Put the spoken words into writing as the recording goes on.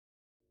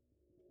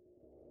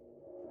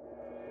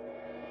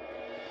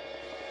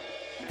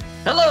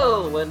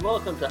Hello and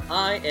welcome to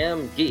I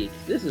Am Geek.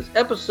 This is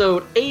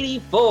episode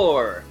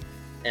 84,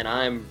 and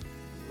I'm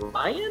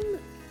Ryan.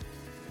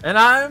 And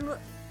I'm...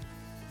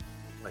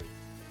 Wait,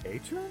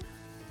 Adrian?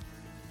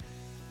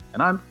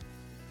 And I'm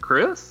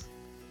Chris.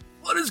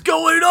 What is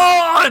going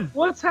on?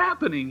 What's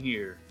happening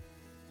here?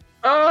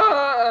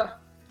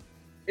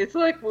 It's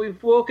like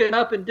we've woken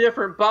up in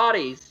different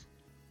bodies.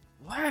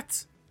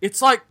 What?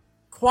 It's like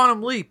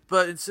Quantum Leap,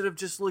 but instead of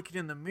just looking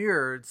in the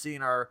mirror and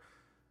seeing our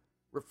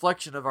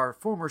reflection of our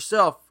former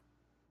self,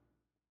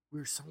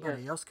 we're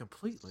somebody else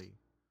completely.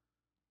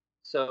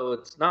 So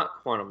it's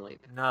not Quantum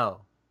Leap.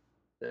 No.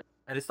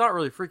 And it's not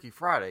really Freaky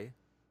Friday.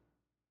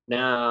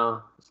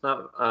 No, it's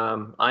not.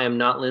 I am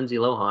not Lindsay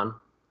Lohan.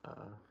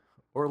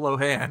 Or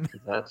Lohan.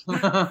 That's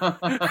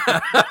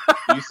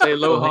You say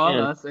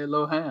Lohan, I say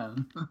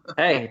Lohan.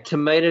 Hey,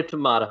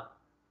 tomato.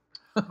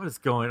 What is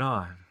going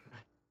on?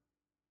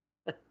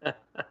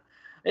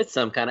 It's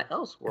some kind of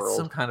Elseworld. It's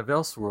some kind of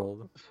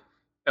Elseworld.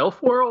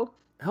 Elfworld?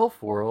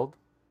 Elfworld.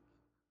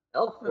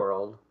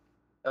 Elfworld.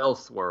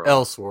 Elseworld.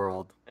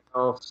 Elseworld.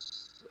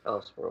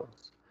 Elseworlds.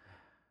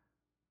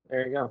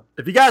 There you go.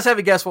 If you guys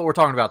haven't guessed what we're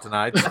talking about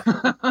tonight,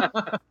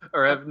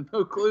 Or have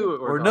no clue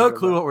what we're or talking no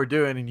clue about. what we're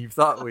doing, and you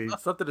thought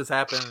something has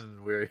happened,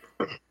 and we're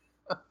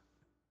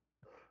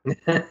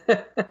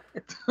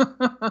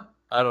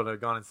I don't know,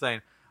 gone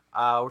insane.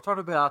 We're talking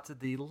about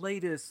the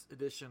latest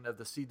edition of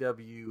the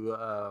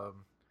CW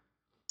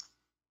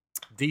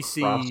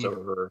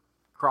DC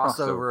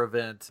crossover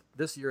event.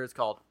 This year it's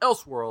called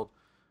Elseworld,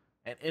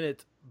 and in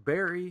it,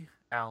 Barry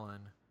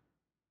Allen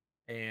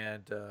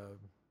and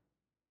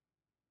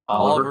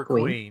Oliver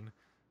Queen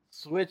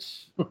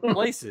switch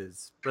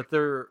places, but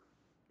they're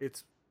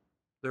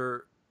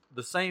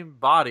the same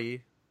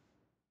body.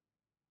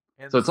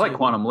 And So it's like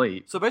Quantum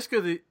Leap. So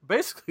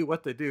basically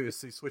what they do is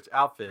they switch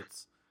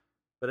outfits,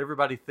 but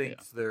everybody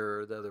thinks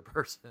they're the other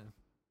person.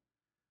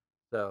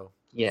 So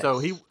yes.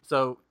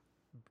 So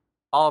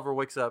Oliver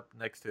wakes up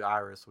next to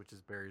Iris, which is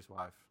Barry's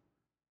wife.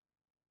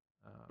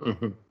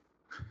 It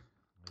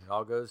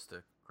all goes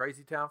to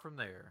crazy town from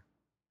there.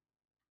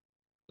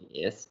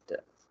 Yes, it does.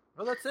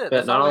 Well, that's it. But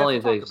That's not all we only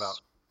have to they talk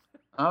about.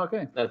 Oh,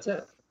 okay. That's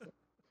it. But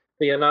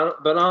yeah,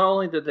 not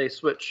only did they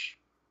switch,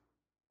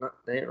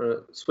 they didn't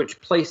really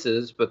switch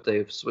places, but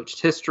they've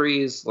switched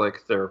histories.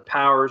 Like their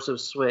powers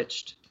have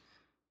switched.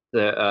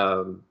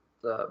 The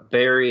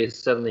Barry is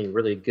suddenly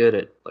really good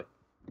at like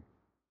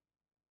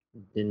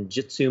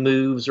ninjutsu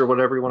moves or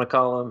whatever you want to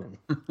call them,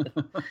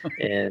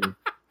 and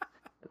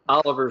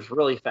Oliver's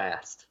really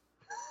fast.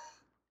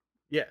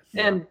 Yes.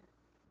 And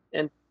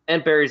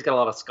Barry's got a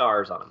lot of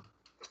scars on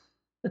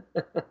him.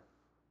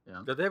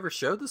 Did they ever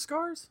show the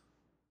scars?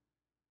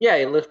 Yeah,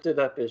 he lifted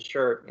up his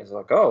shirt and he's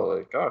like,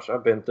 "Oh gosh,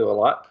 I've been through a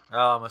lot."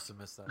 Oh, I must have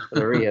missed that.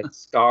 Whenever he had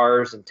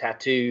scars and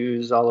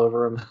tattoos all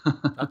over him.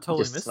 I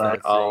totally Just missed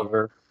like that. scene.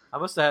 Oliver. I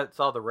must have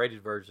saw the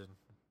rated version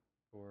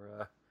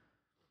or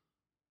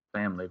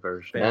Family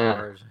version. family Yeah.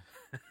 version.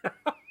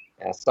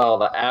 I saw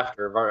the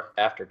after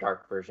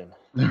dark version.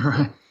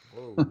 Right.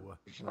 Whoa.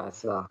 I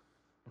saw.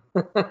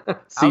 I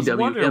was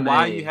wondering CWMA.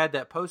 why you had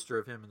that poster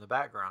of him in the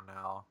background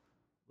now,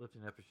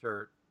 lifting up his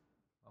shirt.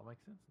 All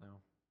makes sense now.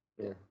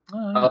 Yeah.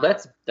 Oh, Oh,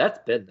 that's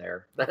been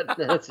there.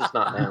 That's just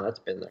not now. That's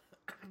been there.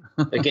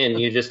 Again,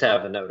 you just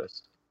haven't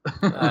noticed.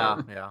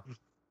 Yeah.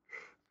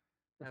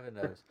 Haven't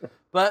noticed.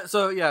 But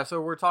so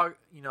we're talking.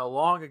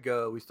 Long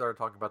ago we started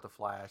talking about the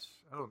Flash.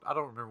 I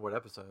don't remember what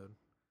episode.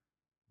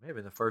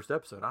 Maybe the first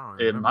episode. I don't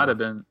remember. It might have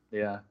been,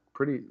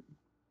 pretty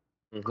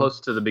close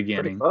to the Pretty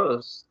beginning.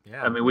 close.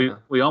 Yeah. I mean,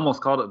 we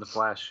almost called it the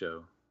Flash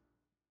Show.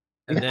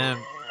 And then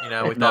we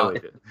No, thought we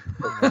didn't.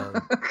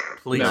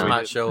 police No, we might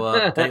didn't. show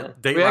up. We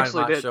Dateline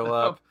actually might did. show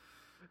up.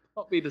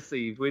 Don't be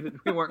deceived. We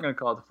weren't going to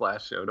call it the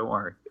Flash Show. Don't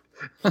worry.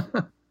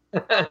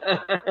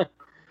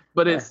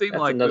 But it seemed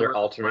That's like another we were the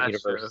alternate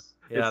Flash universe.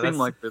 Show. Yeah, It seemed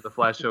like we were the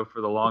Flash Show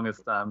for the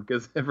longest time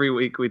because every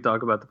week we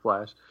talk about the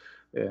Flash,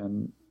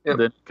 and Yep.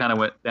 then it kind of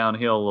went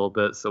downhill a little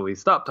bit. So we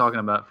stopped talking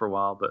about it for a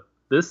while. But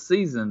this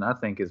season, I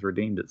think, has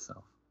redeemed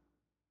itself.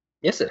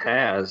 Yes, it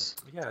has.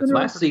 Yeah, been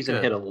Last pretty season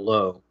good. hit a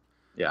low.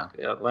 Yeah.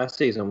 Yeah, last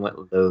season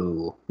went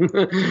low.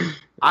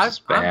 It's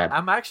bad.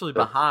 I'm actually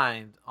But-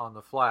 behind on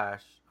the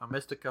Flash. I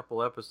missed a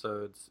couple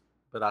episodes,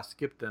 but I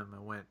skipped them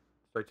and went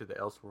straight to the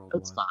Elseworld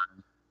That's one.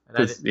 fine. And I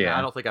 'Cause, yeah.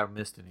 don't think I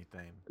missed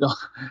anything.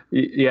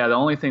 Yeah, the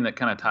only thing that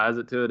kind of ties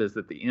it to it is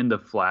at the end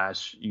of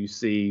Flash, you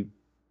see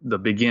the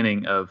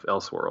beginning of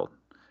Elseworld.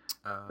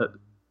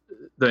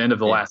 The end of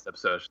the last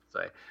episode, I should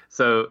say.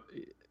 So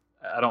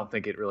I don't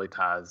think it really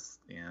ties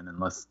in,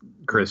 unless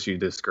Chris, you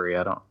disagree.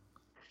 I don't.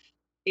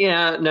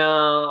 Yeah,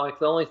 no, like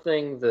the only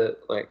thing that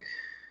like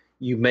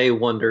you may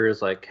wonder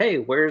is like, hey,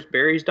 where's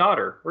Barry's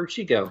daughter? Where'd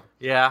she go?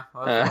 Yeah, I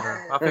was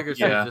wondering. I figured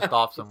she Yeah. was just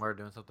off somewhere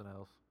doing something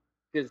else.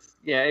 Because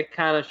yeah, it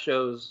kind of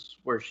shows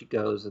where she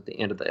goes at the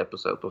end of the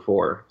episode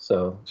before,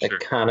 so Sure. it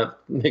kind of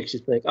makes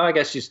you think, oh, I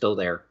guess she's still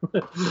there.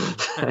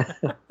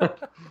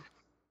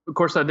 Of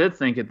course, I did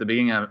think at the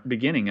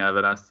beginning of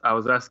it, I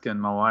was asking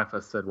my wife, I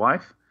said,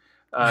 wife,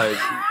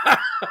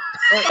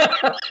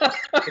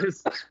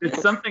 Did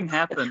something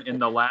happen in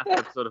the last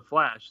episode of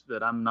Flash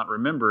that I'm not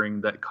remembering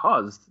that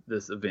caused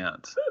this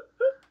event?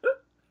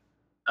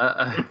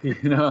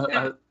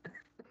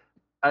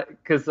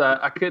 Because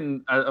I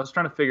couldn't. I was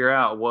trying to figure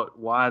out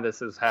why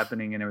this is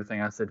happening and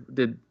everything. I said,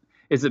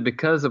 is it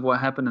because of what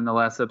happened in the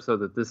last episode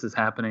that this is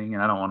happening?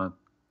 And I don't want to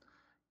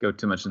go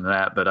too much into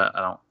that, but I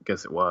don't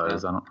guess it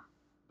was. I don't.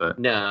 But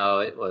no,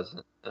 it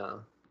wasn't.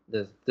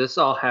 This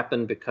all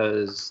happened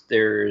because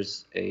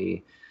there's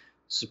a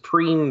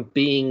supreme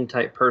being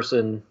type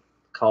person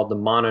called the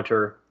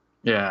Monitor.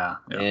 Yeah.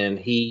 And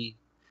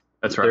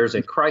that's right. There's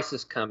a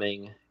crisis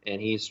coming,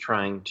 and he's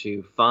trying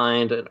to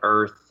find an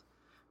Earth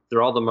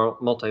through all the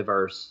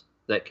multiverse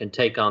that can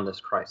take on this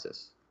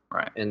crisis.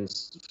 Right. And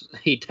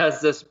he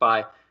does this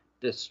by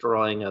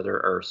destroying other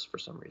Earths for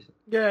some reason.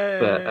 Yay!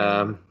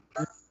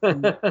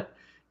 But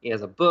he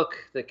has a book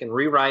that can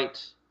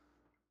rewrite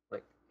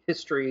like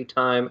history,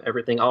 time,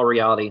 everything, all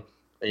reality,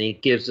 and he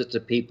gives it to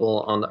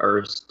people on the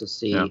Earth to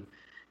see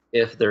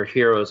if their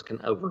heroes can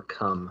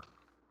overcome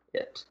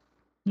it.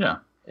 Yeah.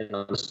 And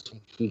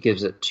he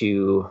gives it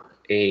to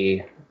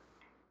a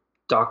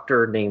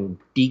doctor named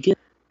Deegan,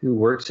 who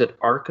works at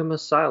Arkham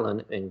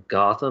Asylum in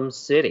Gotham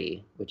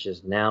City, which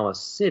is now a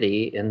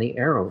city in the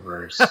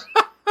Arrowverse.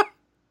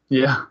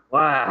 Yeah.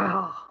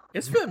 Wow.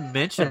 It's been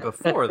mentioned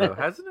before, though,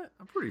 hasn't it?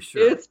 I'm pretty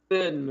sure. It's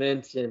been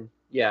mentioned.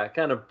 Yeah,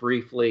 kind of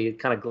briefly,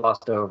 kind of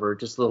glossed over,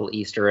 just little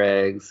Easter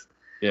eggs.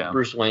 Yeah.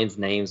 Bruce Wayne's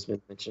name's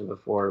been mentioned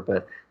before,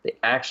 but they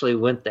actually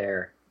went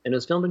there, and it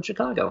was filmed in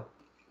Chicago.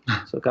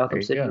 So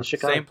Gotham City is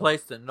Chicago. Same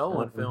place that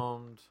Nolan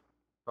filmed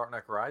Dark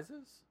Knight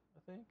Rises, I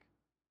think.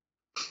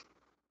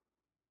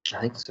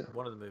 I think so.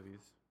 One of the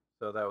movies.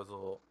 So that was a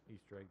little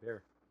Easter egg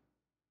there.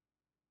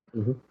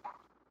 Mm-hmm.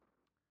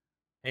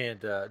 And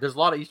there's a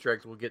lot of Easter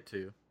eggs we'll get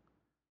to.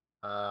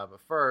 But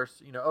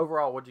first,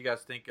 overall, what do you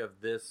guys think of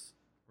this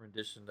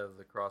rendition of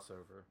the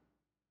crossover?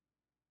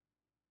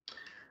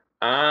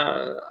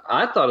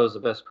 I thought it was the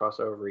best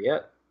crossover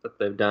yet that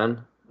they've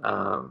done.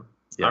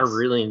 Yes. I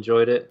really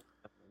enjoyed it.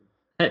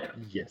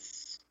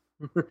 Yes.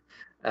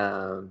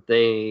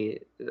 They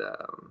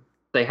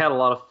had a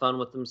lot of fun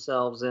with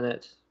themselves in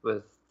it,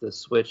 with the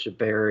switch of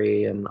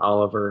Barry and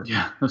Oliver.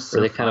 Yeah, it was so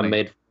where they funny. kind of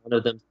made fun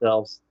of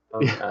themselves.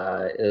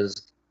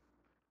 Is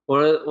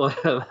one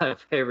of my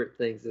favorite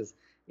things is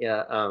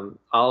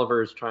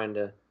Oliver is trying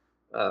to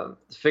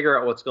figure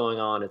out what's going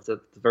on. It's at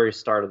the very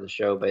start of the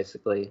show,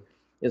 basically.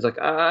 He's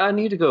like, I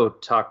need to go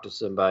talk to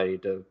somebody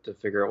to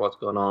figure out what's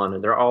going on,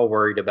 and they're all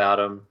worried about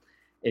him.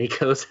 And he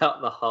goes out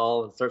in the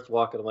hall and starts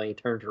walking away. He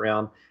turns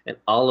around, and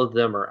all of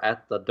them are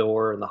at the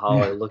door in the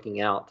hallway looking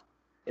out.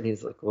 And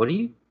he's like, "What are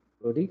you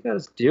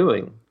guys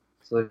doing?"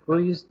 It's like, "Well,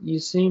 you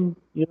seem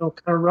kind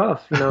of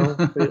rough.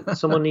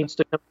 Someone needs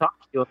to come talk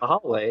to you in the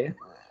hallway."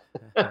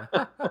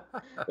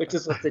 Which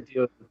is what they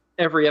do in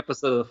every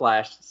episode of The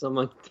Flash.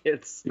 Someone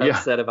gets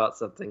upset about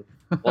something,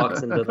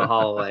 walks into the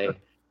hallway,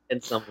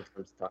 and someone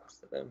comes and talks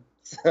to them.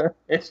 So,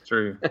 it's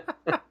true.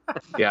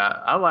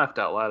 Yeah, I laughed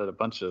out loud at a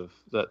bunch of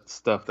that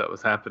stuff that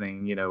was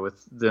happening,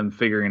 with them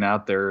figuring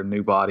out their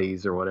new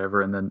bodies or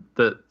whatever. And then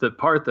the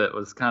part that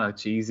was kind of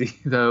cheesy,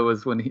 though,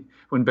 was when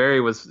Barry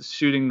was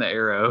shooting the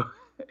arrow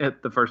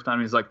at the first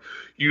time. He's like,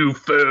 "You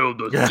failed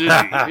the city,"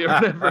 or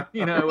whatever,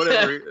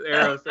 whatever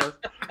Arrow says.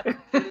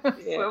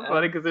 It's so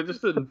funny because it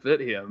just didn't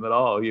fit him at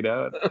all,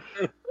 Yeah.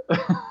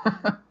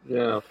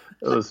 It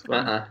was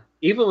funny.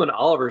 Even when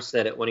Oliver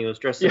said it when he was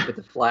dressed up with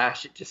the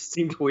Flash, it just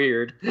seemed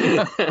weird.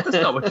 That's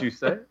not what you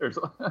said.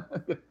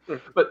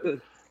 But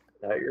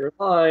now you're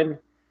fine.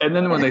 And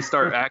then when they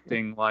start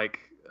acting like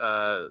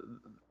their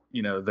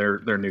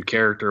new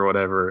character or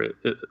whatever,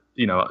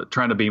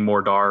 trying to be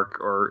more dark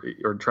or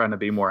trying to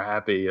be more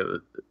happy,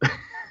 it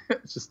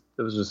was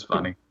just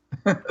funny.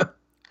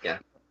 Yeah.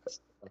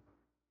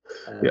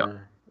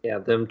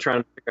 Them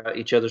trying to figure out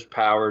each other's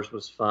powers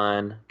was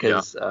fun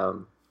because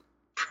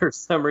for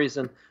some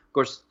reason, of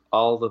course,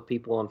 all the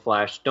people on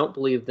Flash don't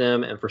believe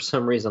them, and for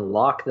some reason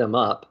lock them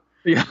up.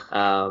 Yeah.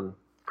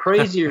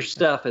 Crazier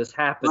stuff has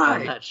happened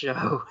on that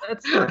show.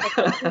 That's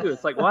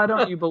it's like, why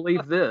don't you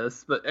believe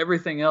this? But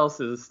everything else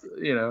is,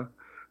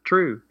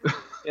 true.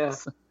 Yeah.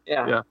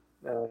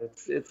 No,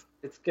 it's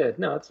good.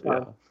 No, it's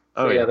fine.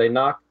 Yeah. They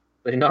knock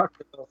them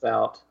both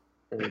out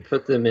and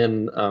put them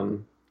in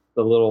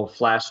the little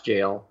Flash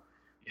jail,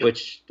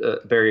 which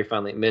Barry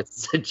finally admits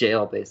is a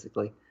jail,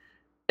 basically.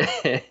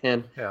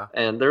 And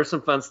there's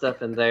some fun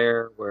stuff in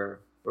there where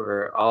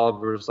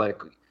Oliver's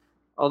like,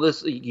 all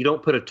this, you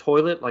don't put a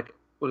toilet, like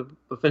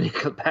within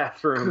a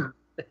bathroom.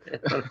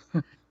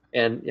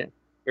 And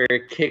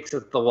Barry kicks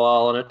at the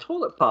wall and a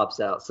toilet pops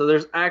out. So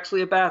there's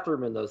actually a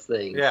bathroom in those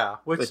things. Yeah.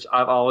 Which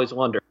I've always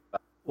wondered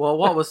about. Well,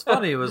 what was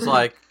funny was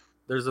like,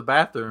 there's a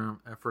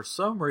bathroom, and for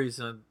some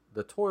reason,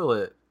 the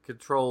toilet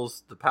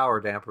controls the power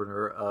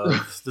dampener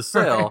of the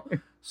cell.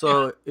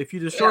 So if you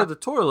destroy the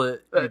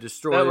toilet, you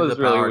destroy the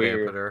power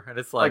dampener, and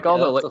it's like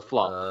all the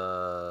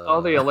flaw.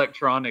 All the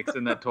electronics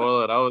in that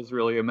toilet. I was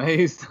really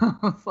amazed. I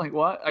was like,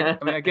 "What?" I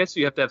mean, I guess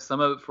you have to have some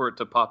of it for it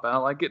to pop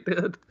out like it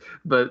did,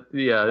 but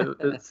yeah,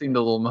 it seemed a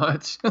little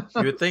much.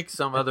 You would think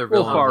some other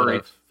villain would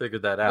have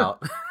figured that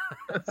out.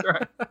 That's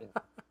right.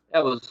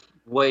 That was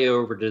way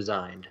over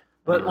designed.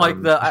 But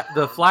like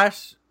the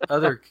Flash,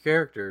 other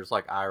characters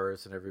like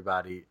Iris and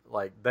everybody,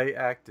 like they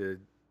acted.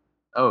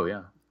 Oh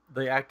yeah.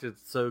 They acted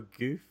so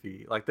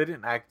goofy. Like they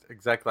didn't act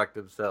exactly like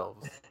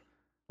themselves.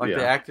 Like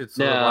they acted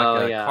sort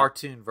of like a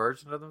cartoon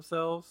version of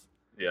themselves.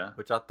 Yeah.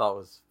 Which I thought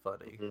was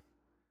funny. Mm-hmm.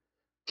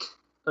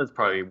 That's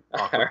probably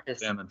awkward for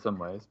them in some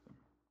ways.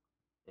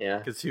 Yeah.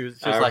 Because she was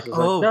just like,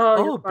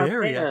 oh,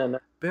 Barry,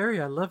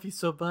 Barry, I love you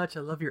so much. I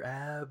love your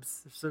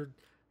abs. They're so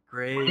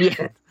great.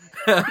 Yeah.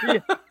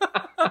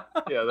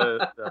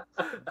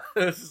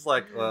 It's just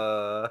like,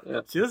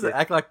 she doesn't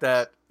act like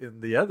that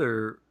in the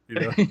other,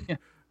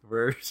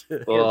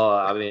 version. Well,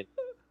 I mean,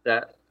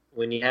 that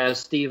when you have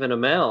Stephen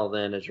Amell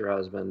then as your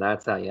husband,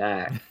 that's how you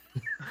act.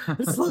 I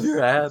just love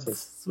your abs.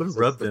 Just want to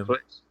rub them.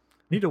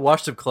 Need to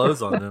wash some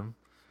clothes on them.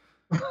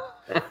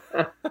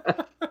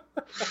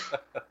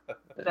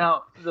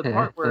 Now, the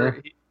part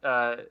where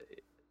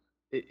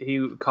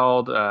he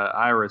called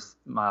Iris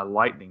my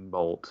lightning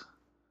bolt.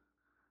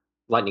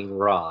 Lightning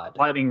rod.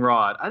 Lightning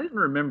rod. I didn't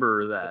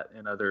remember that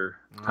in other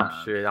times.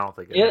 I'm sure. I don't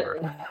think it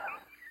ever.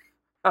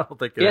 I don't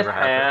think it ever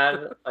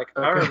happened.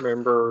 I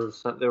remember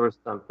there was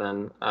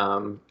something.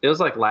 It was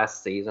like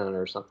last season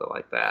or something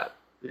like that.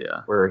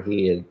 Yeah. Where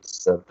he had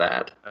said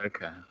that.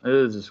 Okay. It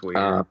was just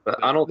weird.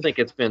 But I don't think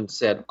it's been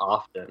said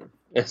often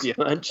as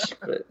much.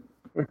 But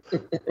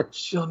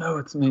she'll know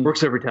it's me.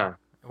 Works every time.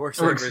 It works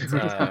every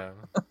time.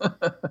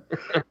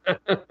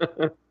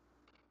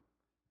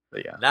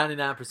 But yeah.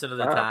 99% of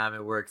the time,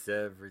 it works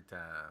every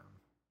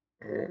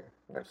time.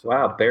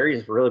 Wow,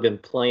 Barry's really been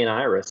playing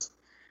Iris.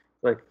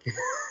 Like,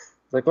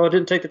 oh, I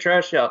didn't take the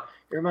trash out.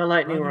 You're my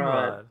lightning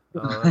rod.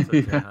 Oh, that's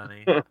okay,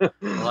 honey. I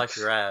like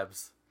your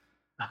abs.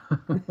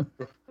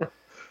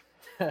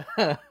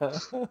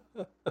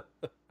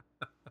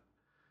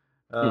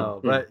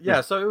 But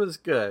yeah, so it was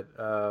good.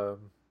 And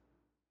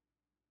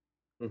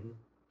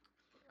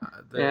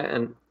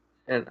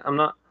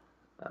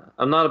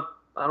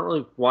I don't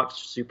really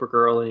watch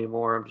Supergirl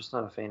anymore. I'm just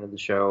not a fan of the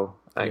show.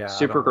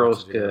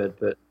 Supergirl's good,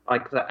 but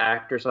like the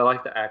actors, I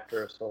like the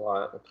actress a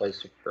lot that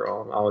plays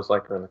Supergirl. I always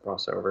like her in the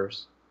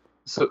crossovers.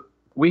 So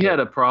we had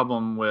a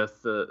problem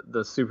with the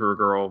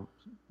Supergirl,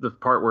 the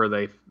part where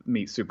they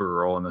meet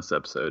Supergirl in this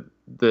episode.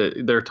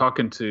 They're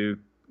talking to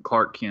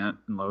Clark Kent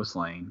and Lois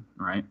Lane,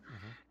 right?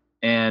 Mm-hmm.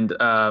 And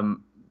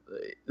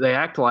they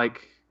act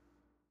like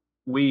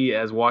we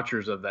as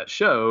watchers of that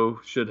show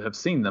should have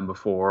seen them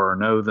before or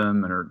know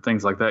them or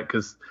things like that,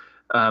 because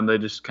they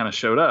just kind of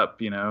showed up,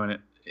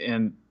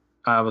 and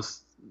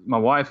my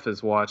wife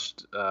has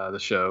watched the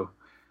show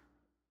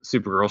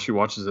Supergirl. She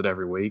watches it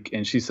every week,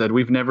 and she said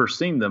we've never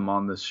seen them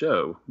on this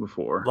show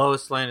before.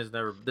 Lois Lane has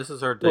never. This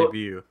is her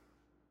debut.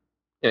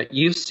 Yeah,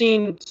 you've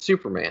seen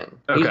Superman.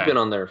 Okay. He's been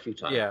on there a few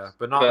times. Yeah,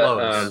 but not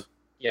Lois.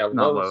 Not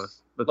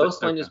Lois. But Lois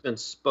Lane has been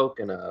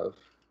spoken of.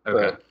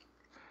 Okay.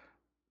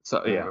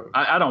 So yeah,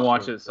 I don't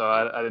watch it, so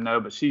I didn't know.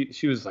 But she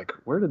was like,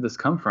 "Where did this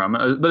come from?"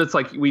 But it's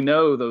like we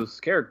know those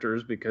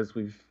characters because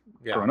we've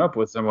grown up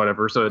with them,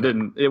 whatever. So it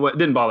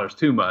didn't bother us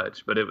too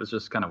much, but it was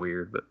just kind of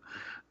weird. But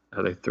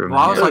they threw them.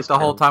 Well, I was like the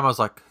whole time I was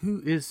like,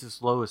 "Who is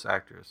this Lois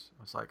actress?"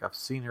 I was like, "I've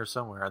seen her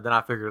somewhere," and then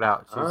I figured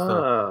out she's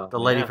the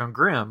lady from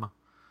Grimm.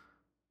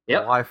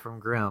 Yep. The wife from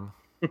Grimm.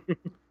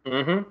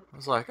 Mm-hmm. I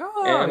was like,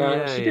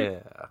 "Oh,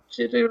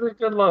 she did a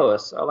good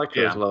Lois. I liked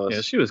her as Lois.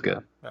 Yeah, she was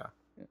good. Yeah.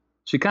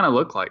 She kind of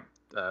looked like.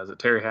 Is it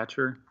Terry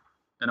Hatcher,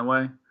 in a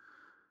way?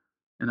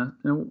 In a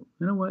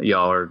way,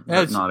 y'all are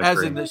not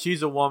as in that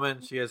she's a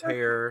woman. She has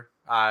hair,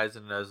 eyes,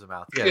 and nose and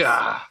mouth. Yes.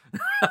 Yeah.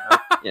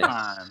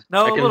 Yes.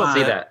 No, I a little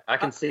see bit. that. I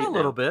can see a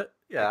little bit.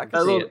 Yeah, I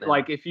can see it.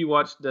 Like if you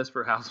watch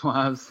Desperate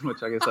Housewives,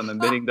 which I guess I'm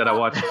admitting that I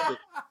watched.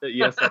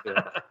 Yes, I did.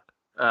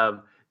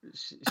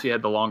 She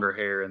had the longer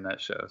hair in that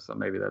show, so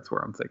maybe that's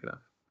where I'm thinking of.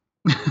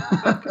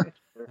 Okay.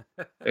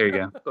 There you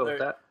go.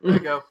 There you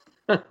go.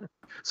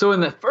 So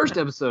in the first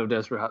episode of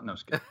Desperate Housewives, no,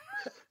 just kidding.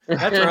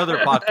 That's our other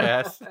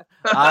podcast.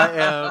 I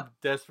am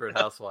Desperate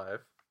Housewife.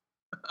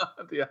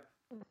 Yeah.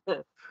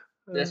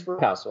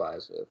 Desperate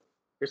Housewives with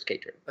Chris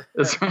Catron.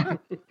 That's right.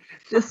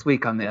 This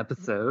week on the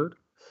episode.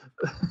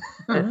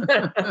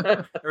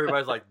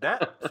 Everybody's like,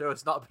 that show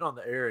has not been on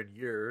the air in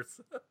years.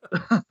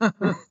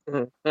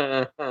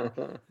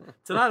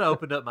 Tonight I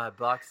opened up my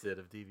box set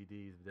of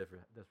DVDs of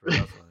Desperate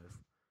Housewives.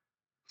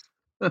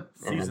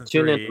 Season 3.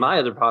 Tune into my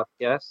other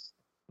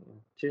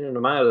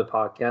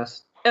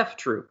podcast, F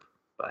Troop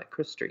by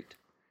Chris Street.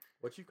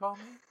 What you call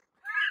me?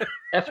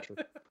 F Troop.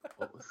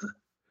 It's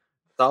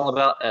all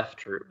about F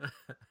Troop.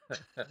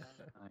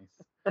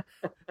 Nice.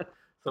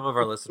 Some of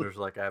our listeners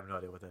are like, I have no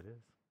idea what that is.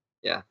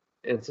 Yeah,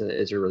 it's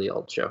a really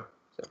old show.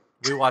 So.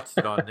 We watched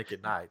it on Nick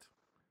at Night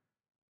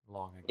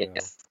long ago.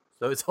 Yes.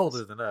 So it's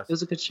older than us. It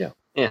was a good show.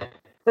 Yeah.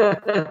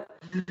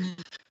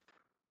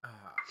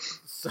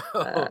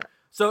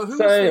 So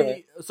who's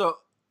anyway.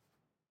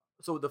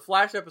 so the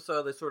Flash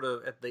episode, they sort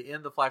of at the end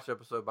of the Flash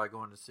episode by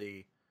going to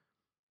see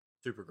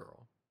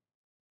Supergirl.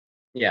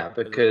 Yeah,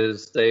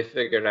 because they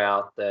figured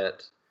out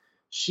that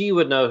she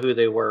would know who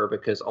they were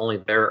because only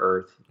their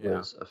Earth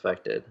was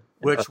affected.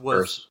 Which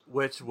was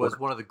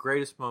one of the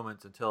greatest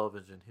moments in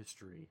television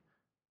history.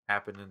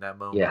 Happened in that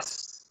moment.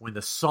 Yes. When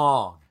the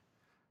song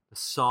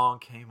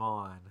came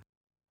on.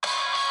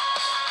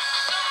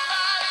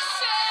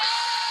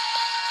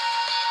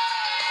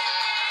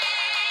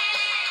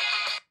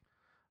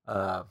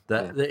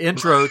 The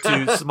intro to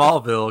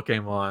Smallville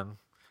came on.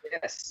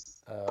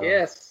 Yes.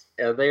 Yes.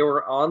 They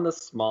were on the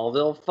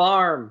Smallville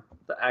farm.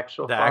 The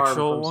actual farm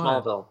from one.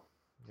 Smallville.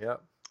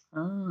 Yep.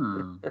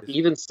 Oh.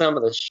 Even some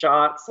of the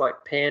shots, like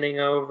panning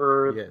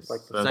over,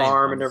 like the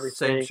farm and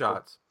everything. Same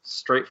shots.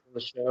 Straight from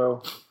the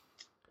show.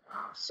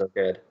 So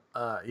good.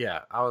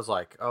 Yeah, I was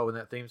like, when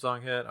that theme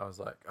song hit, I was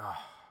like,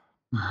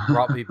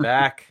 brought me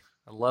back.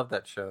 I love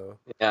that show.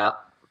 Yeah.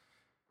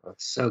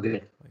 That's so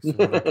good.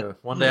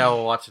 One day I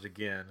will watch it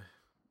again.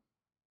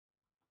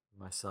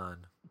 My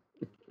son.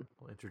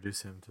 We'll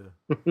introduce him to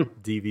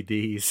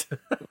DVDs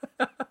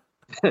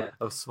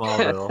of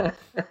Smallville.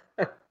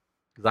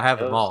 Because I have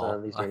them all.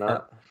 Son, these are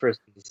not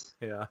frisbees.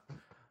 Yeah.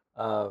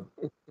 But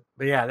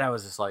yeah, that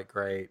was just like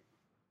great.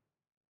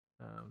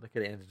 They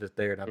could have ended it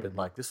there, and I've been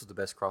like, this is the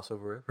best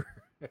crossover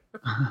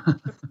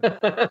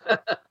ever.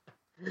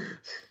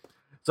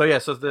 So yeah,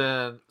 so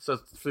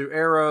through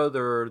Arrow,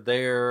 they're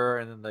there,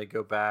 and then they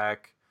go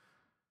back,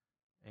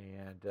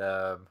 and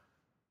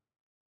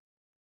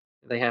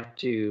they have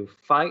to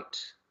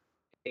fight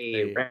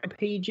a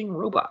rampaging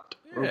robot.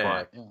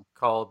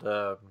 Called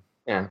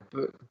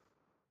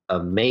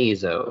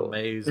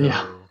Amazo.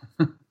 Yeah.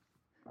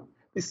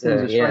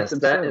 Yes,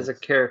 that is a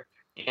character.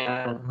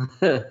 Yeah.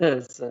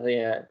 So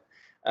yeah.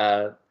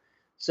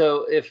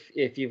 So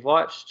if you've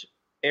watched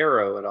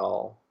Arrow at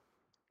all,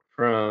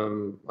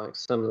 from like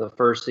some of the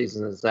first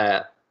seasons,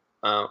 that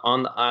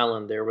on the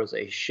island there was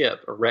a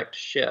wrecked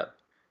ship,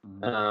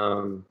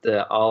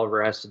 that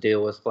Oliver has to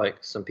deal with, like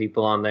some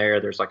people on there.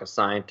 There's like a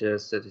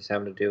scientist that he's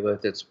having to deal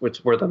with. It's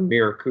where the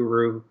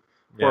Mirakuru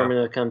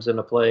formula comes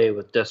into play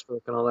with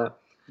Deathstroke and all that.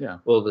 Yeah.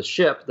 Well, the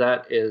ship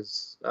that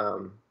is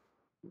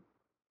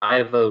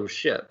Ivo's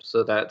ship.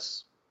 So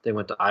they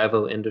went to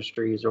Ivo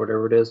Industries or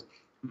whatever it is.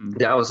 Mm-hmm.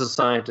 That was a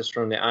scientist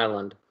from the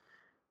island,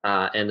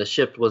 and the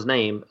ship was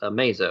named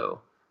Amazo.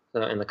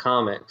 So in the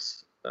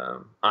comics,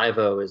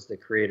 Ivo is the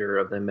creator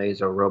of the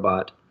Amazo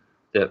robot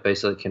that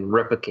basically can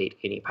replicate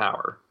any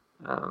power.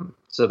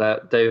 So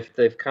that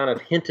they've kind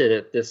of hinted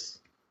at this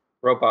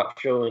robot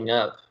showing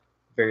up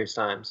various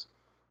times.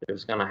 It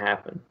was going to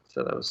happen.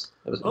 So that was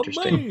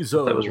interesting.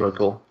 Amazo. That was really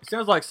cool. It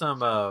sounds like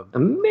some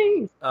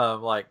amazing,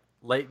 like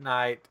late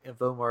night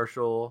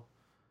infomercial,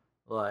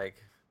 like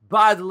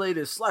buy the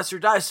latest slicer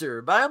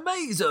dicer by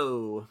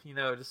Amazo. You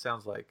know, it just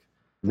sounds like.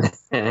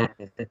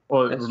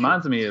 Well, it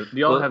reminds me of. Do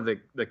y'all have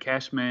the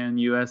Cashman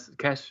US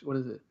What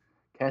is it?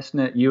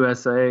 Cashnet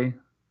USA.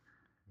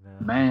 No.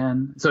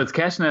 Man. So it's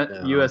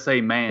Cashnet USA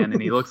Man,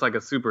 and he looks like a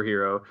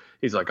superhero.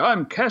 He's like,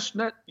 I'm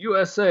Cashnet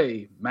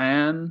USA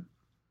Man.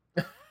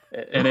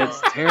 And it's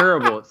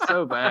terrible. It's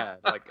so bad.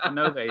 Like, I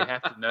know they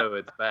have to know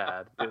it's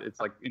bad. It's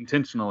like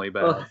intentionally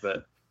bad,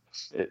 but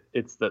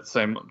it's that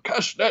same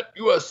Cashnet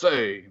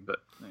USA. But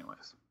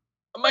anyways,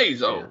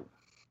 Amazo.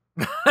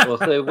 Yeah. Well,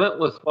 if they went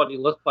with what he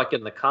looked like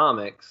in the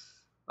comics,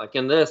 like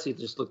in this, he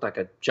just looked like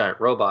a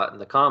giant robot. In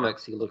the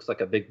comics, he looks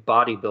like a big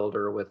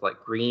bodybuilder with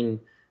like green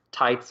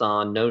tights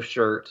on, no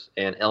shirt,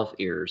 and elf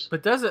ears.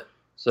 But does it?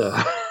 So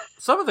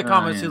some of the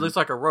comics, he looks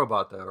like a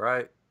robot, though,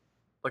 right?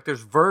 Like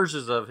there's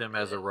versions of him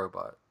as a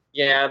robot.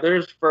 Yeah,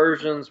 there's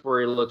versions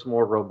where he looks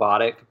more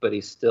robotic, but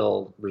he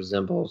still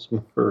resembles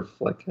more of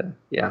like a,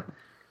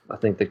 I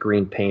think the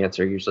green pants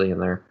are usually in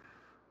there.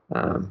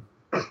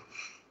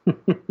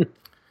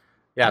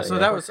 Yeah, so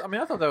that was, I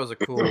mean, I thought that was a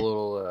cool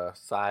little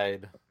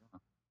side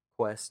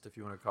quest, if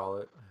you want to call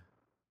it.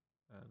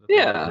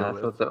 I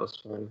thought that was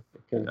fun.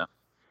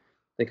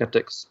 They got to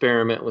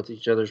experiment with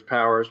each other's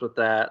powers with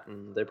that,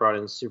 and they brought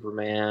in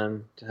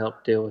Superman to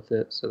help deal with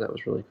it, so that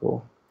was really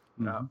cool.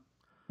 Yeah.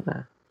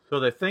 So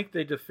they think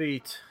they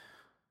defeat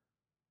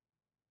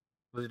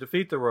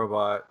the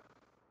robot,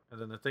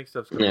 and then they think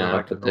stuff's going to go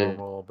back to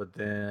normal, but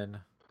then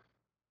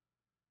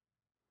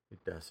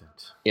it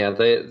doesn't. Yeah,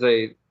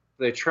 they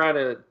try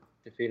to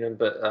defeat him,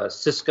 but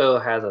Cisco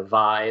has a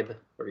vibe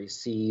where he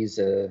sees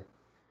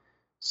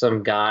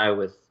some guy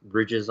with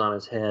ridges on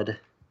his head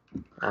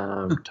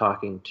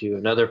talking to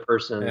another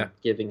person,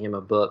 giving him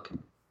a book,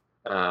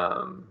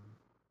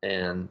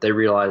 and they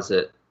realize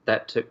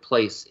that took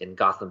place in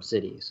Gotham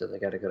City, so they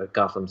got to go to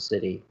Gotham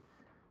City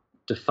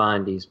to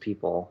find these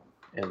people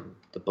and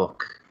the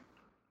book.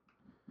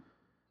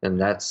 And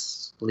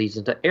that's leads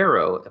into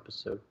Arrow,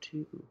 episode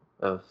 2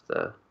 of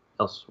the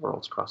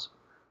Elseworlds crossover.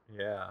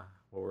 Yeah,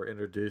 well, we're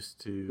introduced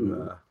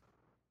to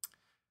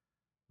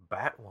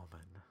Batwoman.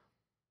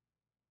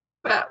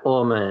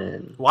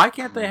 Why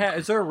can't they have?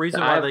 Is there a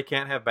reason why they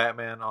can't have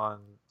Batman on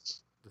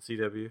the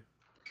CW?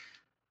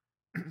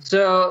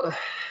 So,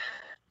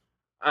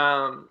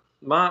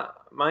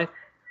 my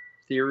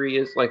theory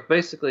is like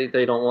basically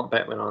they don't want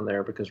Batman on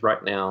there because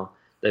right now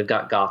they've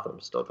got Gotham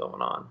still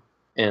going on,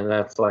 and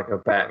that's like a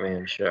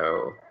Batman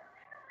show.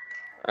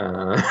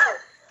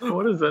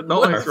 What is that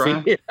noise,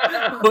 Ryan?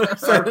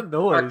 What's that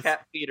noise? Our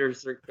cat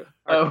feeders are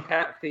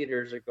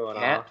going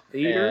cat off.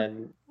 feeder?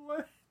 And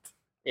What?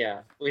 yeah,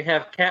 we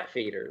have cat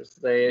feeders.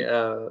 They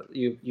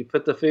you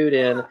put the food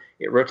in,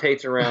 it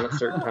rotates around at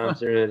certain times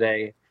during the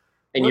day,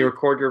 and you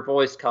record your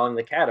voice calling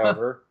the cat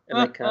over, and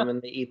they come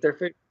and they eat their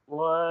food.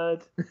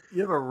 What?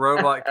 You have a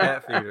robot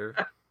cat feeder.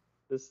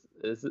 This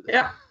is it.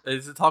 Yeah.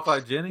 Does it talk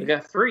like Jenny? We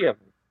got 3 of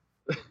them.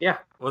 Yeah.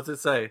 What's it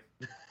say?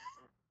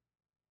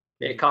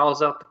 It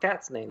calls out the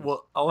cat's names.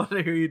 Well, I want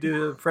to hear you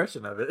do an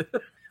impression of it.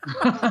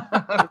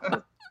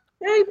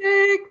 Hey,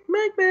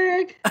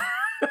 Meg,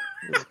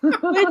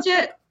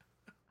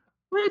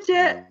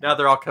 Widget. Now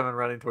they're all coming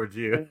running towards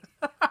you.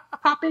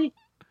 Poppy.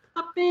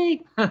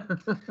 Dobby?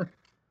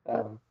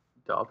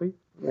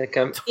 They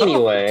come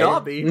anyway.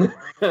 Dobby?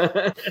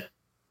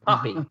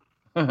 Poppy.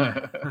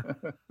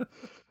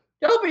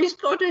 Dobby's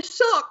going to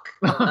suck.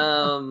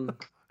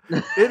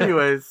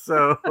 Anyways,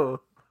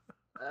 so...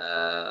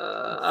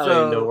 I don't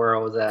even know where I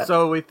was at.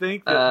 So we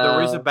think that the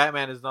reason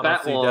Batman is not on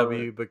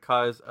CW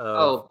because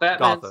of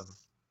Gotham.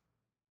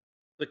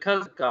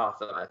 Because of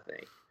Gotham, I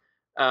think.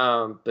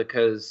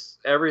 Because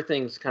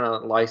everything's kind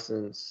of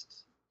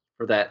licensed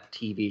for that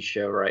TV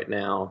show right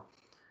now.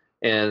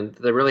 And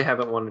they really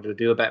haven't wanted to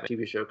do a Batman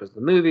TV show because of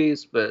the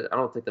movies, but I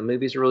don't think the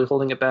movies are really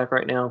holding it back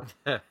right now.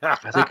 I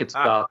think it's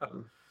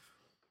Gotham.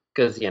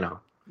 Because,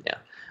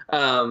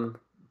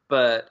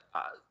 but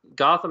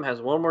Gotham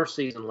has one more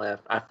season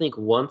left. I think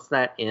once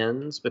that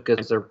ends,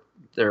 because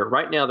they're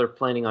right now they're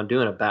planning on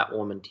doing a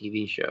Batwoman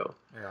TV show.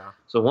 Yeah.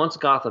 So once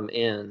Gotham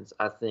ends,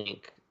 I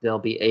think they'll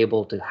be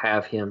able to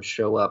have him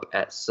show up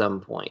at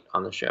some point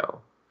on the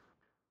show.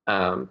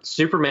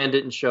 Superman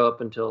didn't show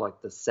up until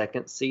like the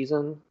 2nd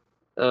season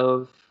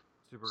of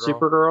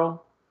Supergirl.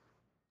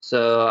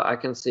 So I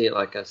can see it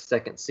like a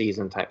 2nd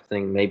season type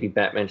thing. Maybe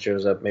Batman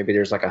shows up. Maybe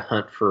there's like a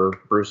hunt for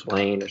Bruce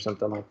Wayne or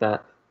something like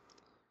that.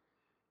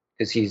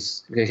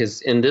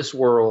 Because in this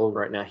world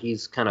right now,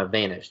 he's kind of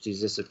vanished.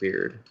 He's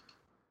disappeared.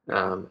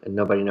 And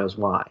nobody knows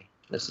why,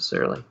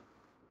 necessarily.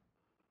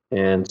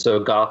 And so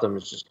Gotham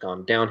has just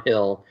gone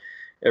downhill.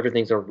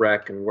 Everything's a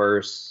wreck and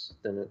worse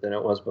than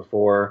it was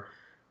before.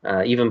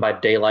 Even by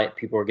daylight,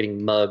 people are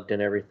getting mugged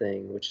and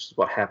everything, which is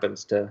what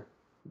happens to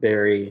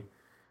Barry,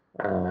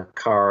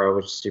 Kara,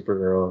 which is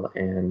Supergirl,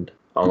 and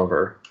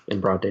Oliver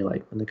in broad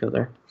daylight when they go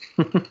there.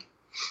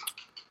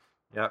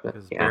 Yeah,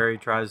 because Barry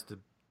tries to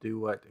do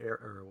what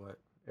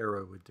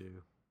Arrow would do,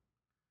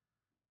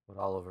 what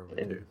Oliver would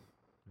do.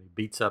 He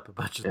beats up a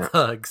bunch of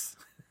thugs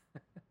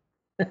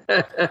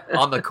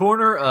on the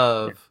corner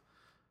of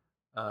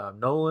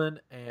Nolan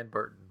and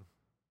Burton.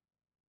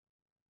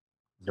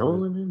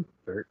 Nolan and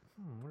Burton.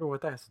 I wonder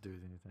what that has to do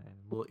with anything.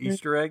 A little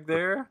Easter egg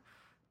there.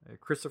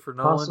 Christopher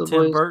Nolan,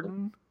 Possibly. Tim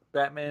Burton,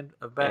 Batman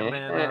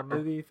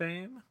movie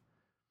fame.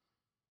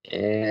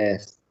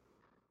 Yes.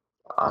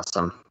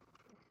 Awesome.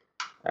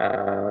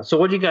 So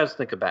what do you guys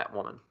think of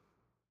Batwoman?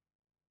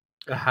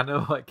 I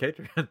know what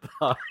Katrin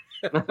thought.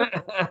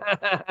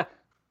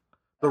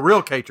 The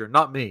real Katrin,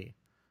 not me.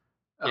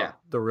 Yeah.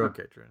 The real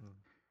Katrin.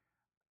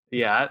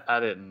 Yeah, I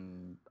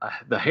didn't.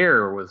 The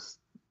hair was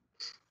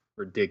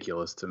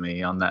ridiculous to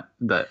me on the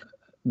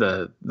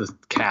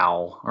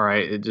cowl. All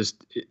right,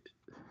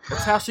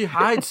 That's how she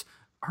hides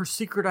her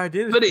secret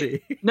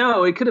identity.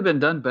 No, it could have been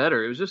done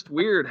better. It was just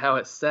weird how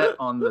it sat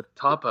on the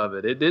top of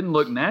it. It didn't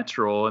look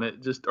natural,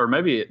 and or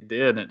maybe it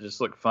did, and it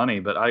just looked funny.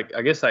 But I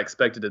guess I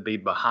expected it to be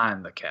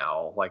behind the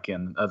cowl, like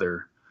in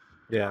other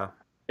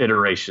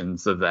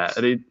iterations of that.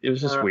 It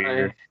was just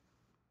weird.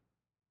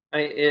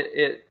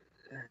 I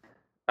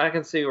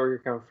can see where you're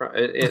coming from.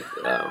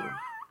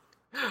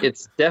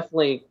 It's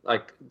definitely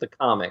like the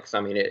comics.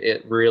 I mean,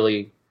 it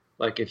really,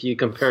 like, if you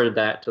compared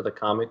that to the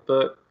comic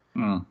book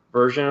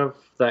version of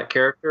that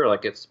character,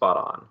 like, it's spot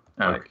on.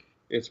 Okay. Like,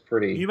 it's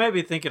pretty. You may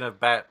be thinking of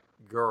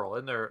Batgirl.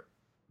 Isn't there?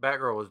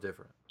 Batgirl was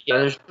different. Yeah,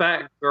 there's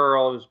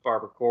Batgirl, who's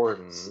Barbara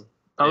Gordon.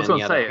 I was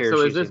going to say,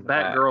 so is this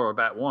Batgirl or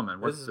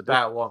Batwoman? This is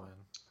Batwoman.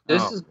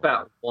 This is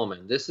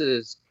Batwoman. This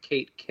is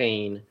Kate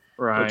Kane,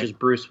 which is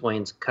Bruce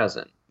Wayne's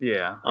cousin.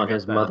 Yeah, on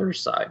his mother's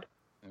side.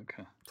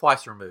 Okay,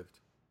 twice removed.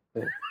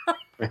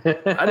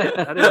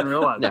 I didn't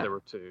realize there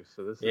were 2.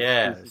 So this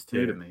is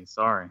new to me.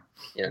 Sorry.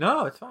 Yeah.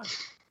 No, it's fine.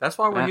 That's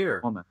why we're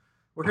here.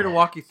 We're here to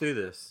walk you through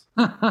this.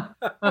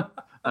 I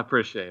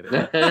appreciate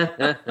it.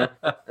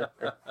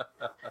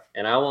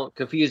 And I won't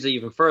confuse it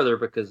even further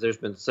because there's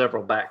been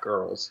several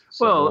Batgirls.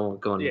 So I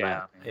won't go into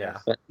that. Yeah.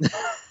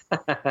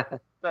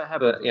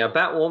 But yeah,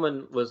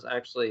 Batwoman was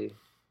actually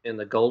in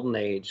the Golden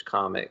Age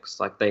comics.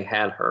 Like, they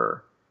had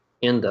her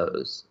in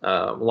those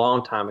a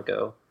long time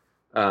ago.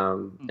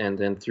 And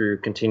then through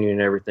continuing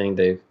everything,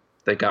 they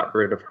got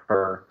rid of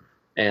her.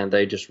 And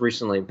they just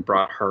recently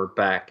brought her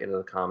back into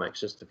the comics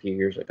just a few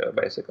years ago,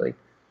 basically.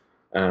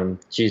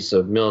 She's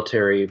a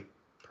military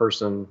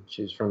person.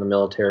 She's from the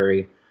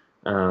military.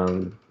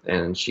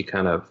 and she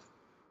kind of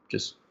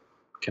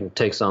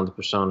takes on the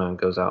persona and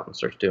goes out and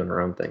starts doing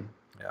her own thing.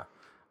 Yeah,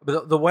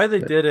 but the way they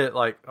did it,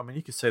 like, I mean,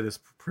 you could say this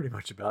pretty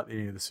much about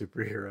any of the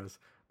superheroes.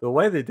 The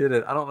way they did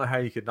it, I don't know how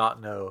you could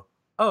not know.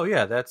 Oh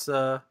yeah, that's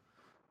that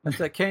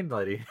Kane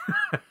lady,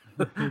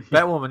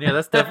 Batwoman. Yeah,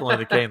 that's definitely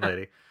the Kane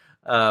lady.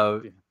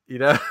 You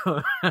know,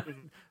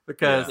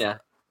 because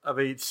I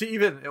mean, she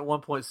even at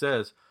one point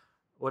says,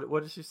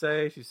 "What did she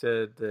say?" She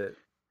said that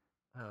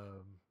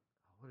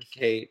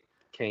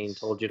Kane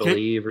told you to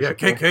leave, or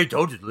something. Yeah, Kane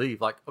told you to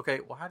leave. Like, okay,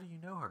 well, how do you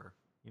know her?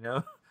 You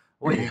know,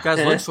 well, you guys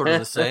look sort of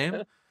the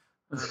same.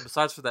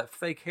 Besides for that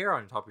fake hair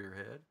on top of your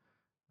head,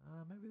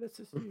 maybe that's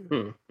just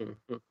you.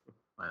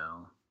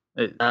 Well,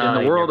 in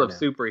the world of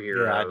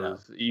superheroes,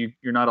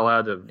 you're not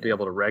allowed to be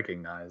able to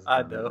recognize them.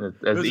 I know.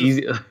 It's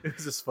easy.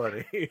 It's just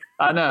funny.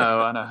 I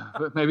know.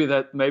 But maybe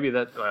that.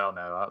 Well,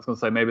 no, I was going to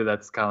say maybe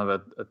that's kind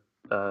of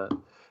a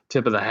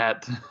tip of the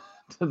hat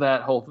to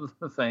that whole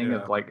thing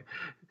of like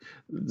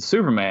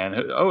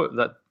Superman. Oh,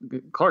 that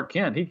Clark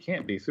Kent. He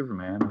can't be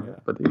Superman.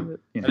 But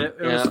it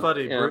was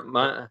funny.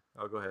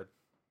 go ahead.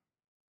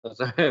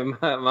 Sorry,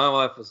 my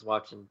wife was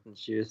watching, and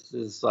she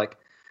was like,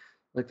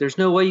 there's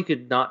no way you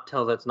could not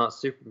tell that's not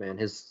Superman.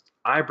 His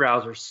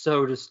eyebrows are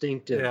so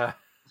distinctive. Yeah.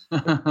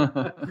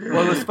 Well,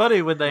 it was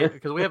funny when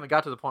because we haven't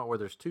got to the point where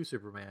there's two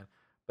Superman,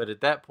 but at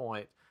that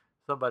point,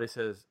 somebody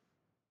says,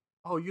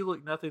 "Oh, you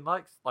look nothing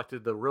like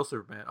the real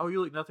Superman. Oh,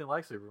 you look nothing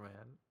like Superman."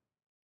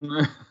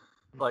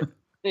 Like,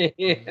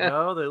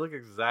 no, they look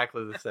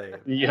exactly the same.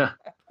 Yeah.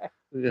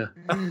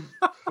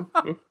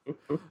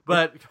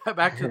 But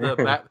back to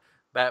the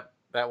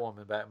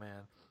Batwoman,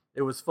 Batman.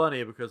 It was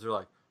funny because they're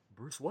like,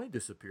 Bruce Wayne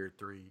disappeared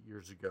 3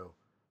 years ago.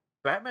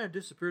 Batman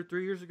disappeared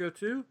 3 years ago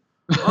too?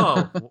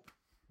 Oh, well,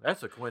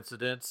 that's a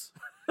coincidence.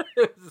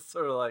 It's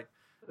sort of like,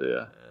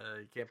 you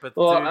can't put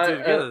the two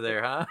together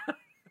there, huh?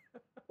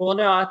 Well,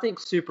 no, I think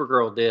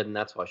Supergirl did, and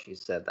that's why she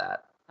said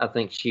that. I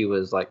think she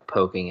was like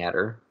poking at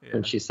her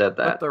when she said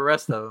that. But the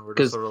rest of them were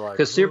just sort of like,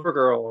 because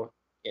Supergirl,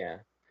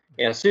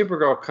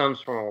 Supergirl comes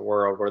from a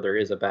world where there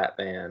is a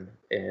Batman,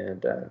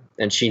 and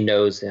she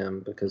knows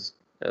him because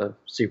of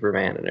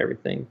Superman and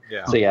everything.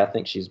 Yeah. So I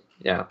think she was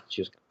kind of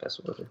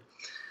messing with her.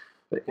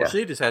 But,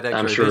 she just had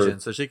X-ray vision,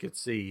 so she could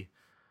see.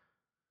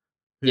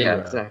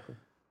 Exactly.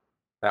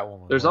 That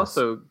one. There's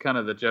also kind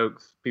of the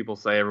jokes people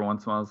say every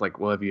once in a while. It's like,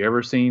 well, have you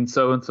ever seen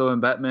so and so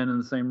and Batman in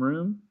the same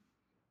room?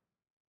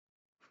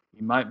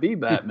 You might be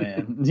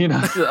Batman. I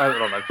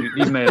don't know if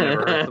you may have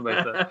never heard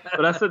somebody say that.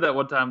 But I said that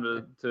one time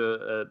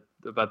to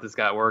about this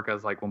guy at work. I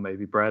was like, well,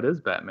 maybe Brad is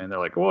Batman. They're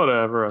like,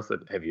 whatever. I said,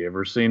 have you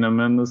ever seen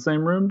them in the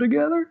same room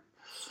together?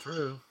 It's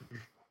true.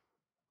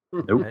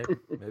 Nope.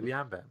 Maybe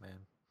I'm Batman.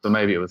 So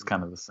maybe it was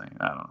kind of the same.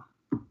 I don't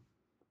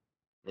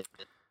know.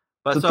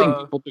 But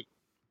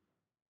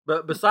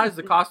but besides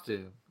the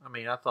costume, I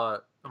mean, not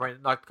the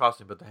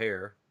costume, but the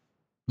hair.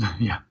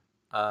 Yeah.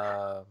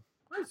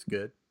 It's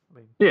good. I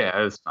mean,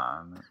 yeah, it's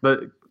fine.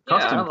 But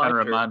costume kind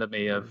of reminded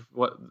me of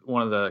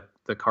one of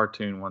the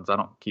cartoon ones. I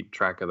don't keep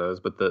track of those,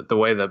 but the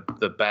way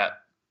the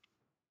bat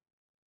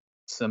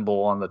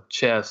symbol on the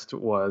chest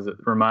was, it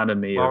reminded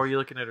me Why were you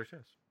looking at her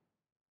chest?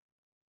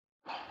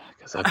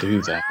 Because I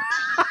do that.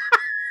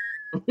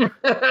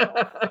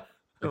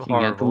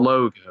 Looking at the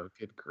logo.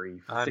 Good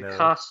grief. It's a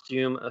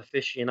costume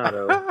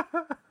aficionado.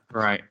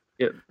 Right.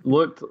 It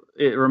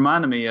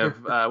reminded me of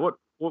what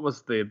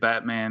was the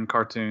Batman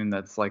cartoon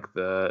that's like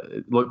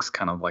it looks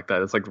kind of like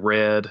that. It's like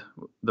red.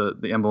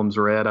 The emblem's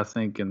red, I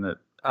think, and that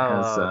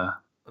has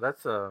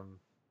that's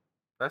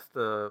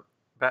the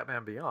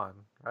Batman Beyond,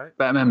 right?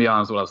 Batman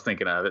Beyond is what I was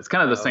thinking of. It's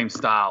kind of the same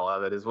style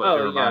of it, is what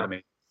it reminded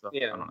me. So, I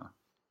don't know.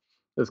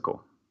 It's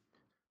cool.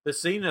 The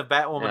scene of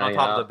Batwoman on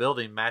top of the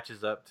building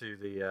matches up to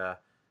the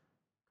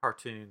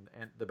cartoon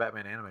and the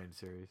Batman animated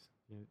series.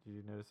 Did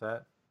you notice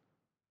that?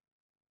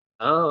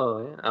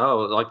 Oh, yeah. Oh,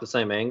 like the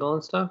same angle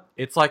and stuff?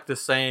 It's like the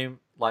same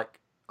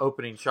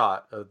opening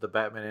shot of the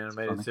Batman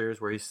animated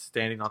series where he's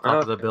standing on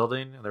top of the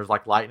building and there's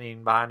like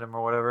lightning behind him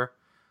or whatever.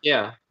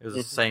 Yeah. It was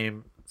the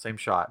same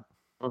shot.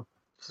 Oh,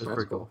 it was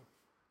pretty cool.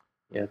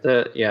 Yeah,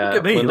 Look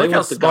at me. Look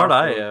how smart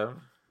I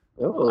am.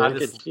 Oh, I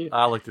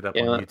looked it up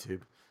on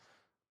YouTube.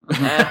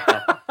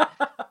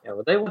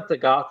 When they went to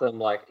Gotham,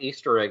 like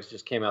Easter eggs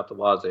just came out the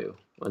wazoo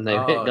when they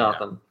hit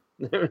Gotham.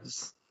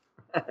 There's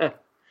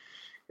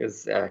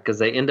because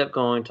they end up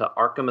going to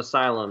Arkham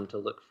Asylum to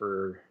look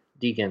for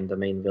Deegan, the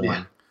main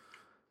villain,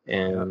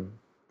 and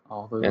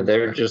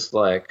they're just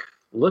like,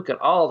 look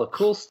at all the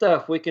cool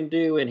stuff we can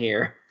do in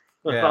here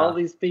with all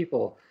these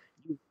people.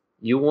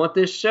 You want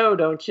this show,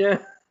 don't you?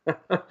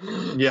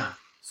 Yeah.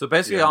 So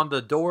basically, on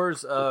the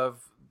doors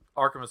of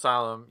Arkham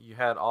Asylum, you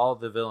had all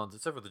the villains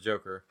except for the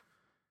Joker.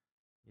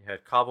 You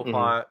had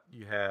Cobblepot.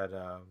 You had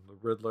the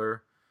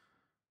Riddler.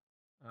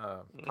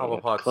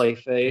 Cobblepot's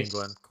Clayface.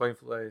 Penguin.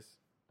 Clayface.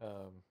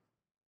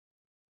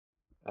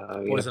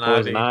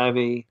 Poison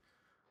Ivy.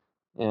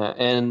 Yeah,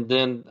 and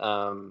then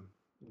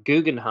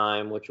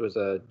Guggenheim, which was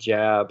a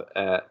jab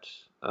at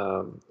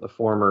a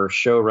former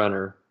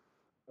showrunner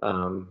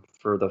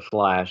for The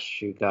Flash,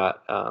 who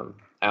got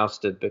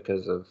ousted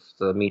because of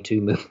the Me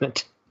Too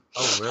movement.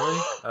 Oh, really?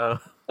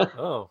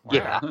 Oh, wow.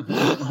 Yeah.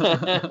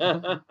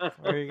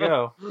 There you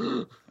go.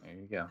 There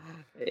you go.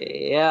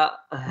 Yeah.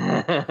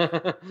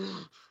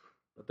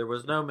 But there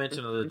was no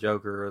mention of the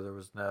Joker, or there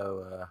was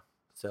no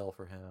sell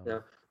for him. Yeah.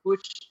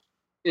 Which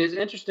is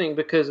interesting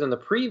because in the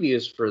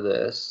previews for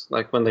this,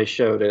 like when they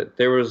showed it,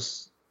 there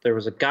was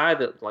a guy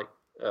that like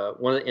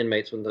one of the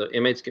inmates, when the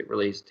inmates get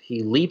released,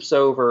 he leaps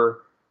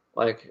over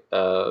like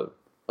the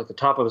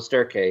top of a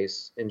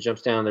staircase and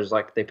jumps down. There's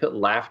like they put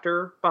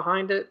laughter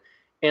behind it,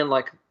 and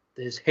like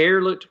his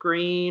hair looked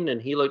green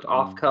and he looked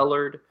off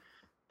colored,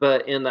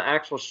 but in the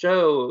actual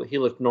show he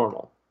looked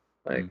normal.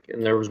 Like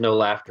and there was no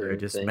laughter. They're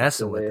just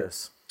messing with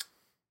us.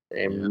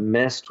 They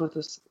messed with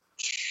us,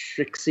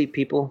 tricksy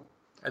people.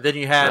 And then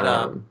you had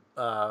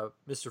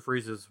Mr.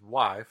 Freeze's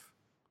wife.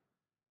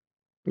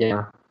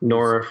 Yeah,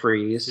 Nora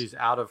Freeze. She's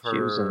out of her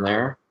She was in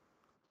there.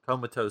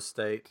 Comatose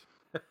state.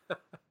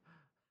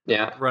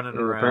 Yeah, running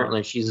around.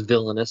 Apparently she's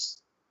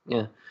villainous.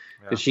 Yeah,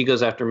 because she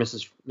goes after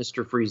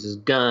Mr. Freeze's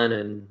gun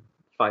and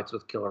fights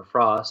with Killer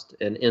Frost.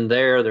 And in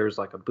there's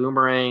like a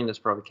boomerang. That's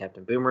probably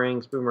Captain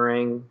Boomerang's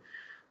boomerang.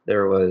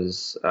 There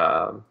was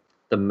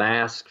the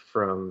mask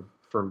from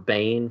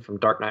Bane from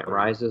Dark Knight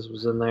Rises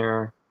was in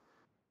there.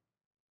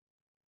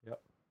 Yep.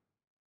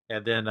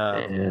 And then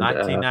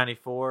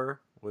 1994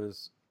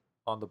 was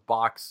on the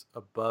box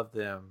above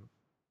them,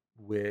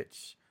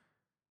 which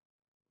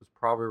was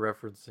probably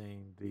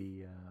referencing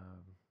the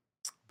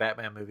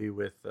Batman movie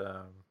with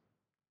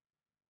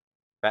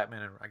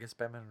Batman and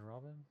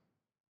Robin.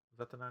 Was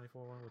that the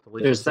 94 one with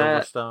Alicia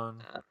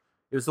Silverstone?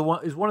 It was the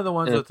one. It was one of the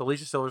ones with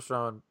Alicia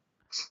Silverstone,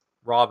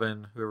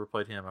 Robin, whoever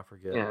played him, I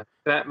forget. Yeah,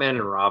 Batman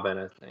and Robin,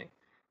 I think.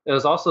 It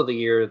was also the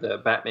year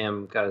that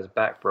Batman got his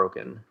back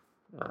broken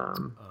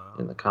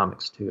in the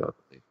comics too, I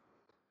believe.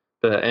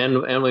 But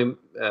and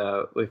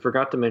we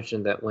forgot to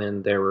mention that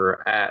when they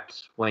were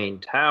at Wayne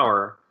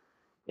Tower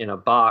in a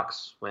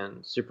box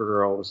when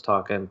Supergirl was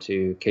talking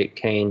to Kate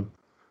Kane,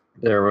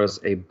 there was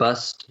a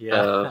bust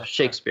of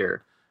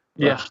Shakespeare.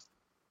 Yeah.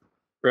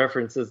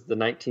 References the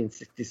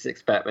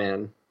 1966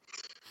 Batman.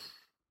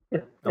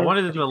 I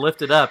wanted them to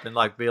lift it up and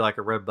like be like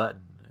a red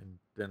button, and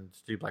then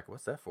Steve's like,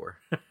 "What's that for?"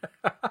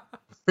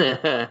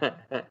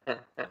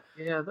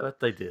 Yeah, but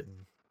they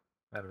didn't.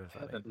 That'd have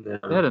been funny.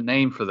 They had a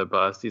name for the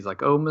bust. He's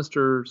like, "Oh,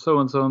 Mr. So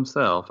and So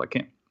himself." I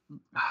can't.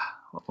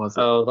 What was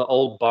it? Oh, the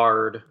old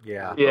bard.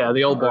 Yeah,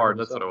 the old bard.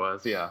 That's what it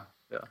was. Yeah.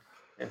 Yeah.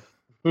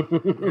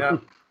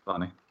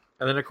 Funny.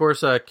 And then of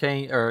course,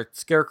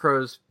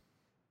 Scarecrow's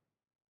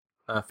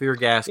fear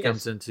gas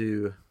comes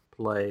into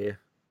play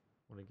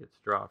when it gets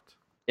dropped.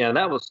 Yeah,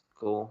 that was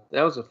cool.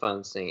 That was a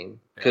fun scene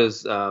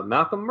because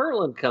Malcolm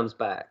Merlyn comes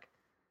back.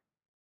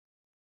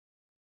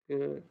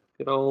 Good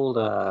old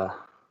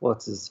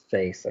what's his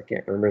face? I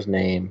can't remember his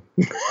name.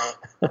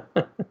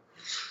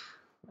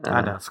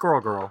 I know,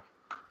 Squirrel Girl.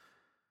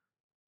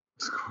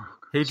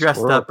 He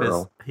dressed up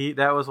as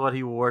that was what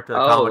he wore to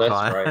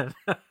Comic-Con.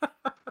 That's right.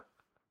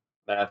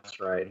 That's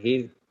right.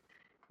 He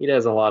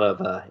does a lot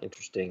of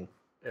interesting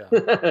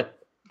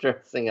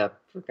dressing up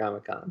for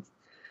Comic-Cons.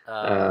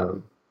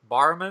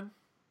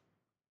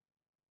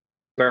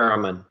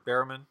 Barrowman.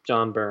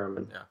 John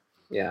Barrowman.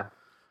 Yeah.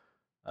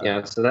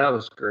 So that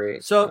was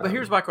great. So, but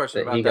here's my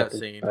question about that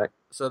scene.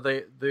 So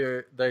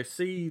they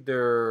see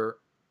their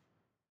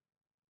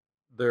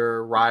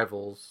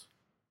rivals,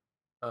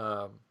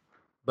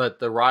 but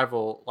the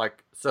rival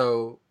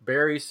so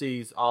Barry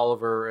sees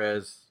Oliver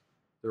as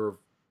the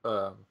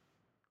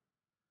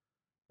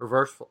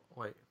reverse.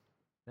 Wait,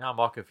 now I'm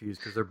all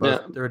confused because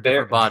they're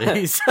different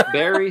bodies.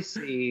 Barry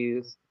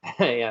sees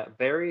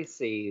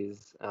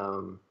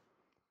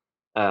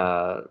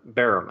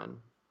Barrowman,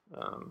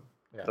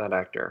 that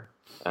actor,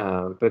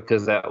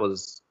 because that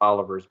was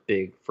Oliver's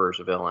big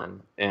first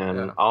villain,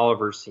 and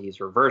Oliver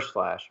sees Reverse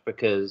Flash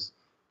because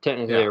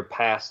technically their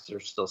pasts are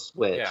still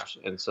switched,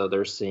 and so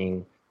they're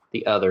seeing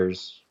the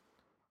others.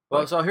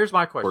 Well, so here's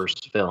my question: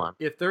 worst villain.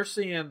 If they're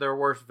seeing their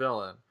worst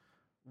villain,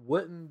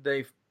 wouldn't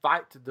they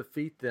fight to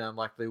defeat them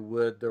like they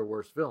would their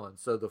worst villain?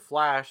 So the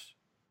Flash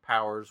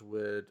powers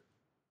would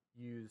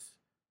use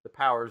the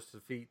powers to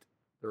defeat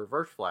the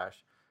Reverse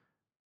Flash.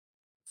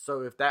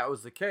 So if that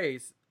was the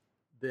case,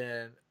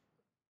 then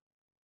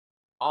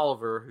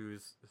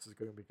this is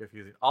going to be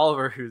confusing.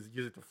 Oliver, who's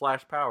using the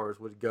Flash powers,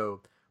 would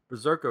go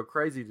berserko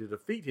crazy to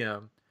defeat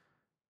him,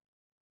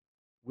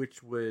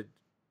 which would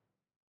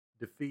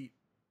defeat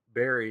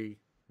Barry,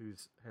 who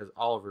has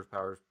Oliver's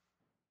powers,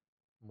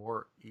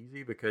 more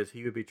easy because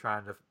he would be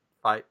trying to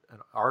fight an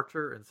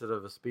archer instead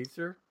of a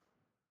speedster.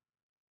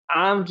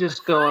 I'm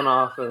just going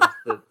off of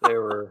that they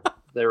were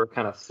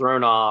kind of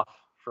thrown off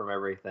from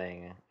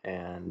everything,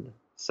 and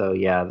so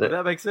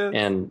that makes sense.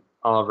 And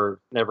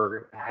Oliver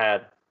never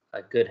had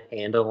a good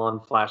handle on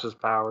Flash's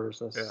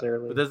powers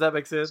necessarily. But does that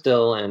make sense?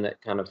 Still, and it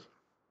kind of,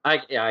 I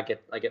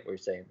get what you're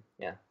saying.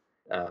 Yeah,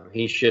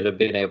 he should have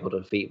been able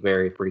to defeat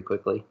Barry pretty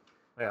quickly.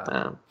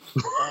 Yeah.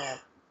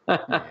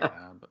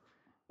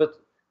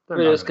 But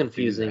it is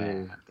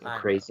confusing and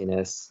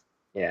craziness.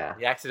 Yeah.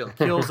 He accidentally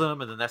kills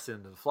him, and then that's the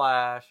end of the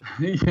Flash.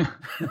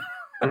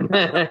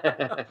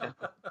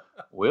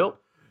 Well,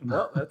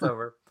 that's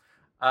over.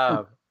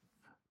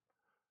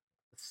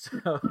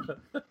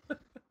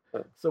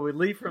 So we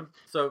leave from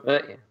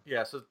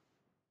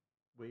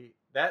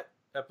that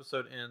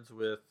episode ends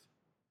with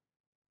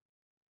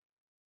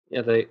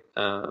they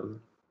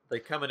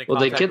come into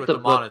contact with the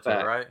monitor,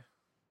 back. right?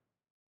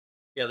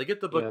 Yeah, they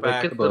get the book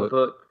back. They get the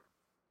book.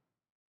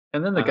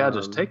 And then the guy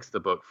just takes the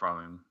book from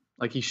him.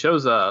 Like he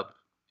shows up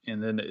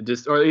and then it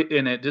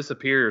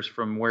disappears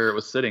from where it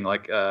was sitting.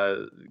 Like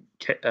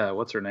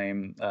what's her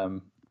name?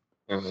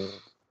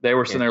 They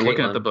were sitting there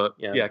looking at the book.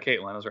 Yeah,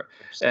 Caitlin, that's right.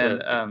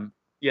 And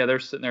they're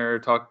sitting there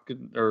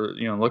talking or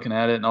looking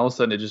at it, and all of a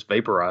sudden it just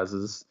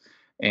vaporizes,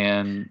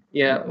 and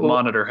the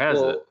monitor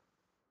has it.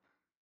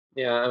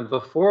 Yeah, and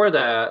before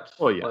that,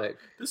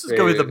 this is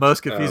going to be the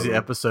most confusing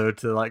episode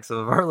to like some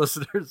of our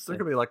listeners. They're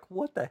going to be like,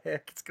 "What the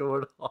heck is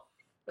going on?"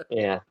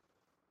 Yeah,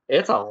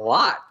 it's a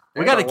lot.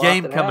 We got a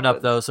game coming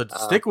up though, so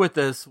stick with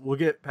us. We'll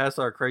get past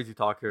our crazy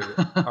talk here,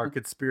 our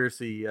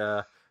conspiracy,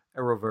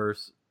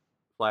 Arrowverse,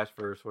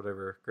 Flashverse,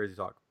 whatever crazy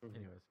talk.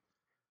 Anyways,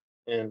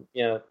 and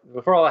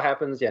before all that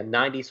happens,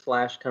 90s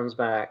Flash comes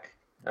back.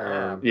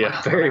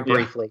 Very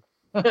briefly.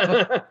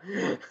 Not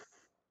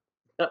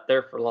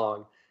there for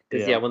long.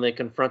 Because when they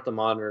confront the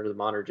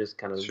monitor just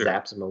kind of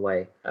zaps them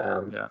away.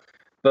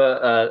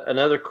 But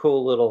another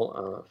cool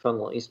little fun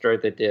little Easter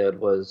egg they did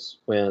was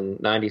when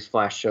 90s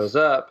Flash shows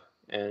up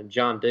and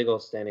John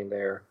Diggle's standing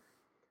there.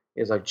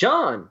 He's like,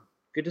 "John,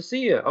 good to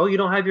see you. Oh, you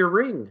don't have your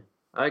ring.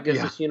 I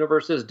guess this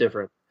universe is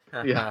different."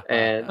 Yeah.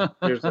 And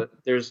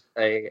there's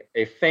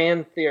a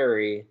fan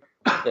theory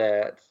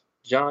that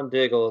John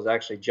Diggle is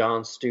actually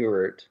Jon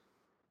Stewart,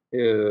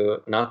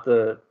 who not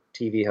the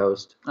TV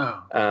host,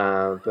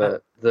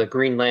 but the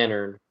Green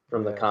Lantern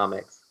from the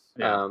comics,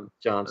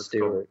 Jon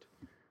Stewart.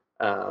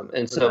 Cool.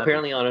 And so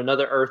apparently on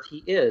another Earth,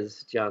 he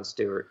is Jon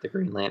Stewart, the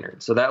Green Lantern.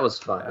 So that was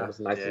fun. That was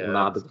a nice little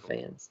nod to the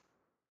fans.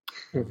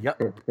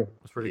 Yep,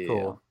 it's pretty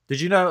cool.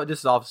 Did you know? This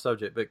is off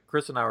subject, but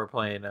Chris and I were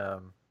playing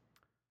the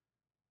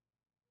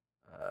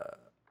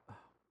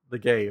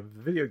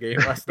video game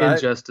last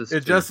night.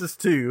 Injustice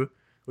 2,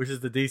 which is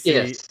the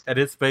DC, and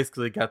it's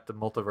basically got the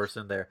multiverse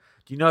in there.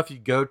 Do you know if you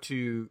go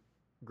to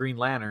Green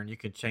Lantern, you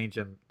can change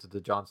him to the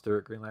Jon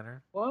Stewart Green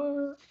Lantern?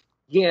 What?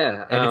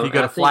 Yeah. And if you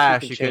go to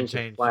Flash, you can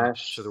change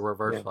Flash to the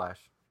Reverse Flash.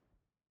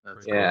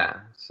 That's cool.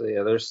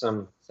 So there's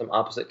some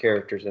opposite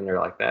characters in there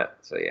like that.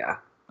 So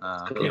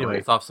anyway,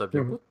 it's off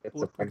subject.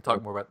 We can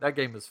talk more about it. That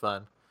game is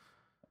fun.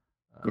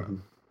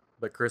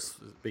 But Chris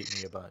beat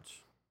me a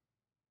bunch.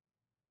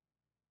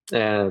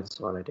 Yeah, that's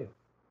what I do.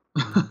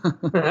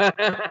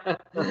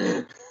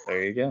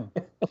 There you go.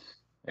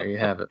 There you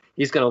have it.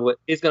 He's gonna whip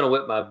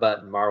my butt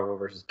in Marvel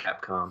vs.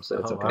 Capcom, so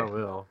it's okay. I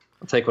will.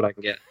 I'll take what I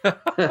can get.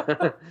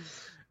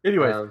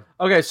 Anyway,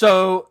 okay,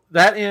 so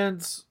that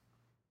ends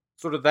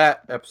sort of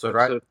that episode,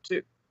 right? Episode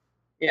 2.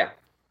 Yeah,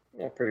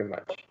 pretty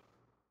much.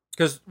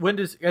 Because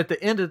at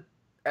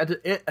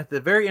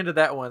the very end of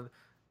that one,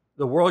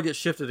 the world gets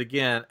shifted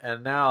again,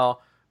 and now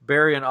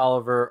Barry and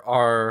Oliver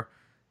are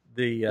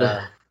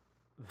the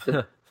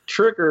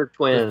Trigger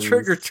Twins. The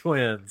Trigger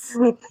Twins.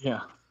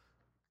 Yeah.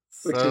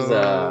 Which is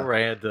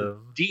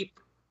random. Deep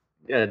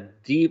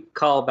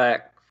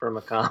callback from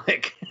a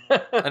comic.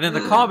 And in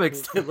the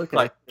comics, they look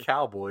like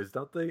cowboys,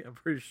 don't they? I'm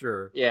pretty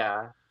sure.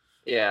 Yeah,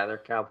 they're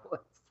cowboys.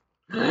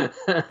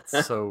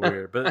 It's so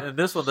weird. But in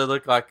this one, they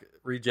look like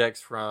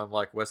rejects from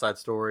like West Side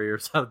Story or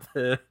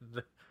something.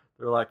 They're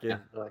like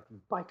like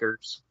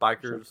bikers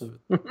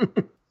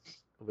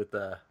with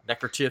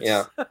neckerchiefs.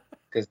 Yeah,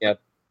 because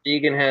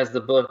Deegan has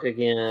the book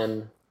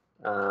again.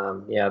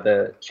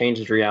 The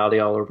changes reality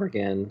all over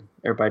again.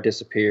 Everybody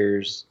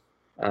disappears,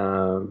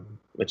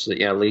 which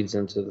leads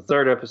into the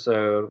third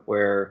episode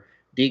where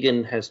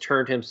Deegan has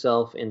turned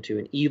himself into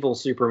an evil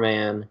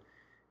Superman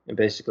and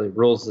basically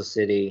rules the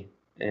city.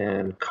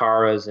 And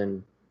Kara's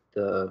in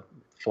the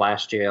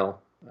Flash jail.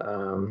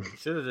 She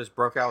should have just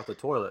broke out with the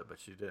toilet, but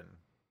she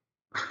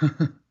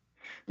didn't.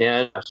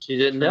 Yeah, she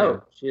didn't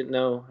know. She didn't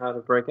know how to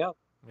break out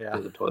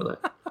through the toilet.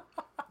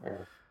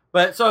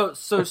 But so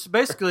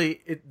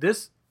basically,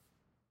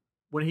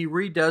 when he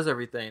redoes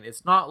everything,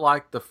 it's not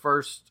like the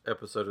first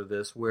episode of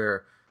this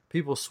where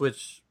people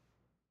switch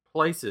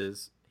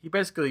places. He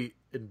basically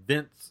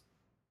invents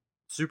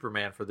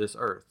Superman for this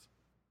Earth,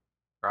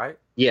 right?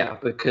 Yeah,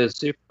 because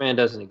Superman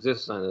doesn't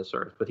exist on this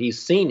Earth, but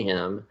he's seen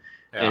him,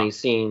 and he's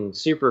seen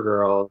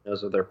Supergirl,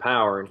 knows of their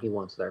power, and he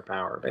wants their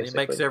power, basically. And he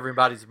makes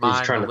everybody's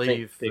mind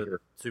believe that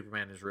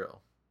Superman is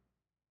real.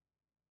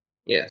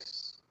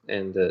 Yes,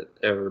 and that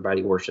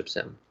everybody worships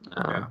him.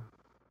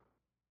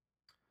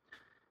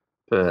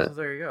 But so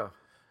there you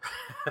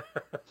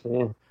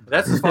go.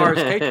 That's as far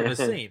as Katrin has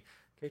seen.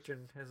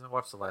 Katrin hasn't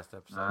watched the last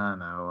episode. I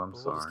know. I'm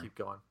sorry. We'll just keep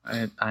going.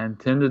 I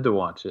intended to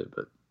watch it,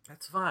 but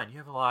that's fine. You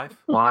have a life.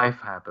 Life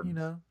happens.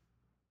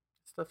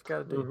 Stuff's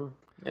got to do. Mm-hmm.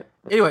 Yep.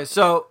 Anyway,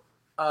 so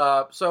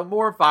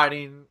more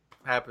fighting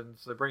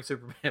happens. They bring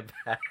Superman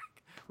back.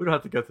 We don't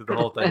have to go through the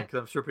whole thing because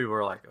I'm sure people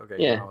are like, okay,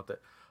 you know what that.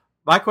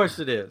 My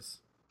question is,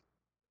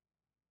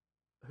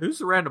 who's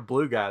the random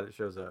blue guy that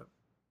shows up?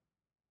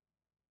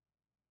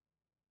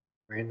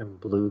 Random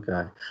blue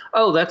guy.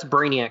 Oh, that's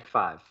Brainiac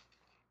 5.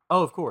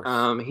 Oh, of course.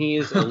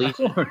 He's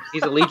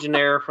a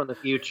Legionnaire from the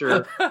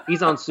future.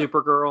 He's on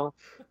Supergirl.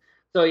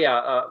 So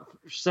yeah,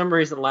 for some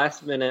reason,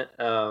 last minute,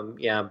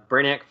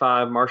 Brainiac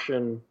 5,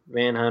 Martian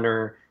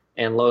Manhunter,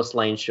 and Lois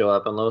Lane show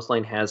up, and Lois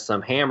Lane has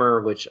some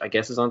hammer, which I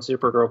guess is on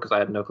Supergirl because I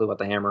have no clue what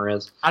the hammer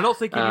is. I don't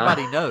think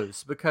anybody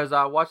knows because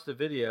I watched the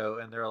video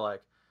and they're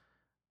like,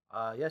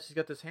 "Yeah, she's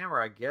got this hammer.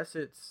 I guess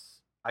it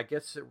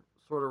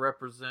sort of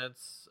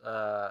represents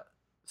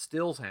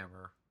Steel's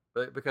hammer,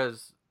 but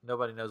because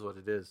nobody knows what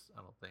it is,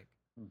 I don't think."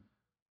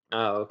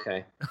 Oh,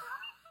 okay.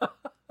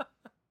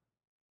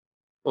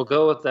 We'll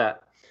go with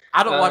that.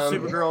 I don't watch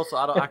Supergirl, so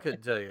I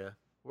couldn't tell you.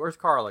 Where's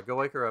Carla? Go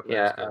wake her up.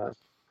 Yeah.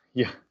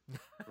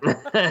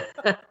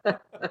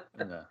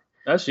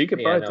 No, she could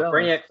probably tell.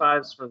 Brainiac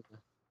 5's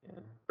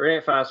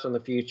from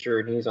the future,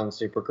 and he's on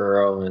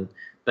Supergirl, and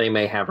they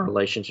may have a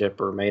relationship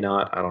or may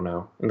not. I don't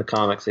know. In the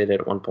comics, they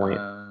did at one point.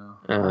 I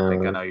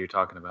think I know you're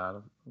talking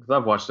about. Because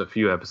I've watched a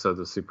few episodes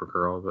of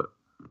Supergirl, but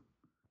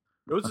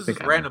it was just this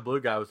random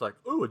blue guy was like,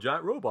 "Oh, a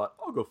giant robot.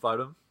 I'll go fight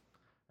him,"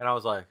 and I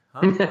was like,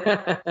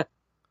 "Huh."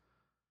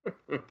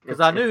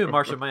 Because I knew who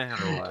Martian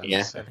Manhunter was.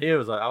 Yeah. And he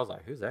was like, I was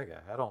like, who's that guy?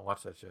 I don't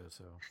watch that show,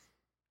 so.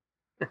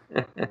 I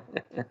don't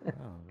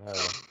know.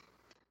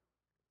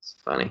 It's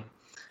funny.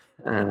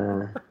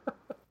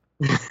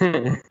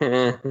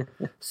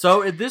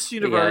 So in this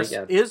universe,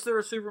 is there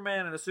a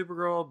Superman and a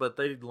Supergirl, but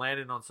they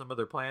landed on some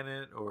other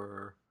planet,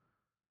 or?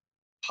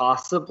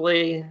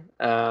 Possibly.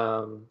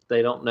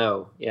 They don't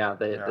know.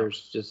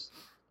 There's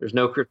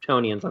no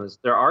Kryptonians on this.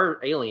 There are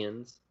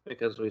aliens,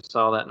 because we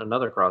saw that in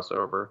another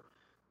crossover.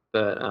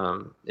 But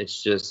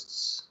it's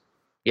just,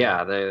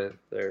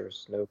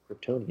 there's no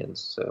Kryptonians.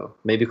 So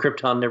maybe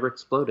Krypton never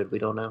exploded. We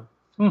don't know.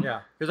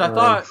 Yeah, because I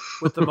thought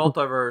with the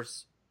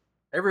multiverse,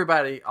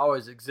 everybody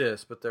always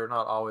exists, but they're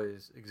not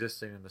always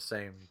existing in the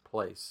same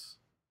place.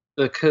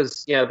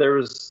 Because there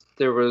was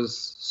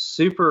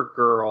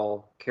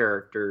Supergirl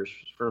characters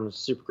from the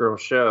Supergirl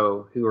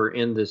show who were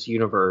in this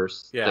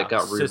universe that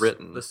got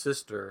rewritten. The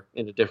sister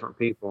into different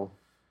people.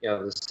 Yeah,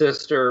 the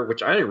sister,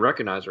 which I didn't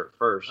recognize her at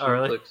first. Oh,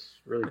 really? She looks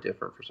really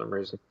different for some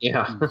reason.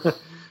 Yeah.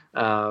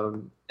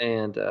 And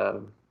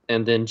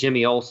then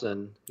Jimmy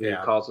Olsen, who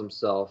calls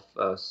himself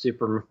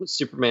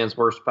Superman's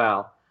worst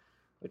pal,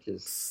 which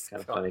is kind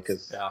of funny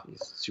because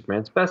he's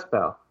Superman's best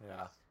pal.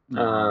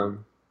 Yeah.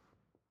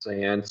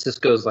 And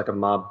Cisco's like a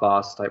mob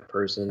boss type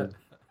person.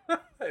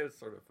 It was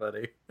sort of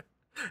funny.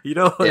 You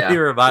know what he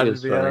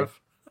reminded me of?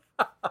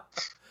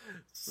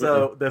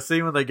 So the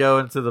scene when they go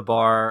into the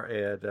bar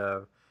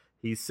and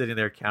he's sitting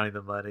there counting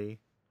the money.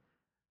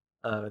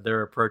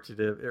 They're approaching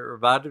him. It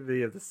reminded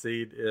me of the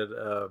scene in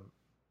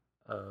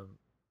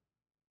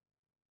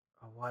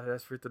why did I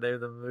forget the name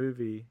of the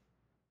movie?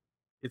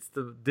 It's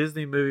the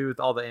Disney movie with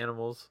all the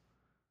animals.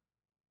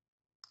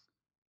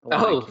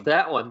 Oh,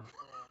 that one.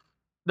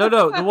 No,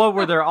 the one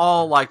where they're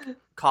all like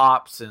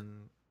cops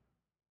and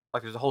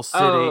like there's a whole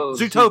city.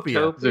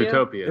 Zootopia.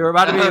 Zootopia. It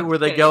reminded me where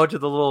they go into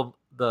the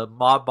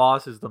mob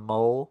boss is the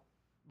mole.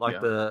 Like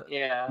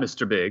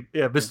Mr. Big.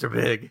 Yeah, Mr.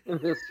 Big.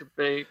 Mr.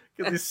 Big.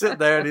 Because he's sitting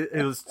there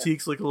and his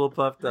cheeks look a little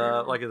puffed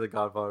up, like in The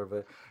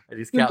Godfather, and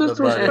he's counting the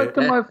money. Disrespect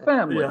to my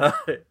family. Yeah.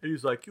 And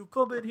he's like, "You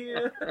come in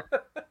here.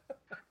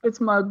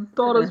 It's my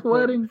daughter's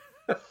wedding."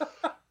 I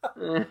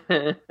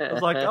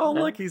was like, "Oh,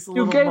 look, he's a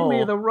you little gave mole.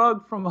 me the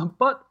rug from a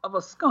butt of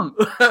a skunk.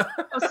 A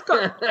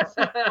skunk.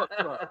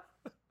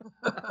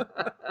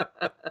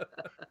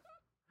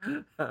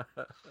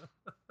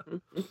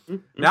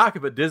 Now I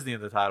can put Disney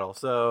in the title,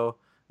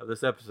 of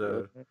this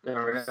episode.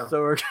 There we go. So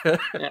we're good.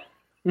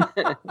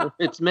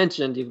 It's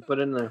mentioned. You can put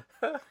it in there.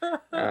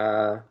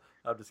 I'm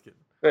just kidding.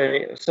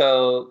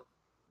 So,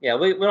 we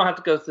don't have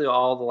to go through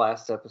all the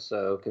last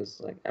episode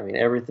because,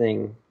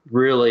 everything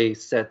really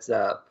sets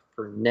up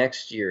for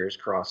next year's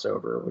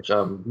crossover, which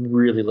I'm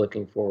really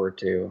looking forward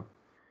to,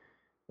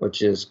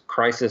 which is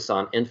Crisis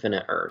on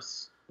Infinite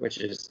Earths, which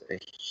is a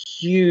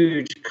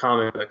huge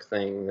comic book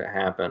thing that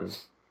happened,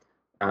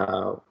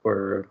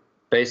 where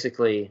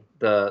basically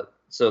the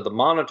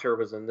Monitor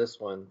was in this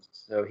one,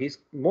 so he's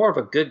more of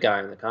a good guy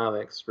in the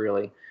comics,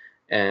 really,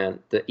 and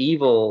the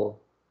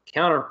evil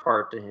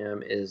counterpart to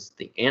him is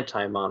the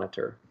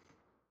Anti-Monitor,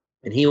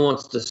 and he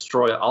wants to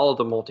destroy all of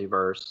the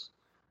multiverse,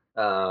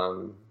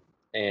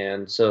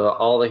 and so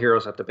all the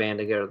heroes have to band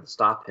together to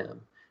stop him.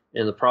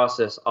 In the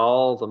process,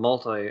 all the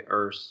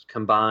multi-Earths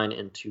combine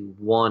into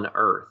one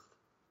Earth,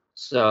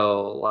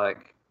 so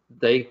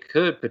they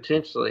could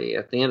potentially,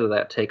 at the end of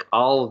that, take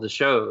all of the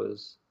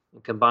shows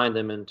and combine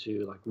them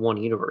into one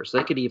universe.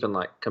 They could even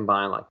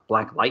combine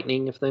Black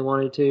Lightning if they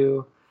wanted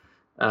to.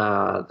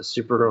 The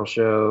Supergirl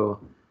show.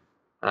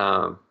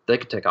 They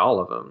could take all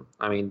of them.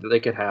 They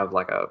could have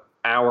a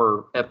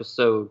hour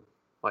episode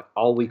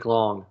all week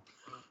long.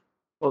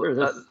 Well,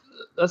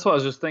 that's what I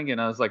was just thinking.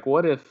 I was like,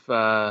 what if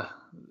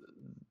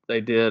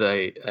they did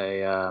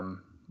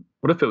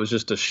what if it was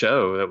just a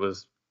show that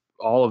was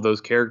all of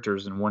those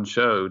characters in one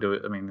show?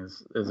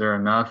 Is there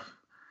enough?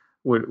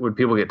 Would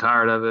people get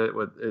tired of it?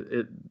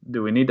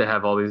 Do we need to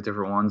have all these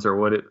different ones,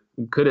 or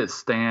could it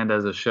stand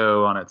as a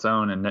show on its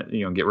own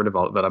and get rid of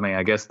all? But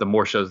I guess the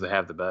more shows they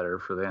have, the better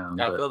for them.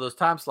 Gotta fill those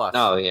time slots.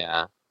 Oh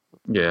yeah,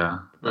 yeah.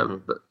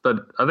 Mm-hmm.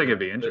 But I think it'd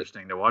be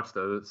interesting to watch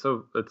those.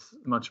 It's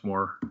much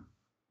more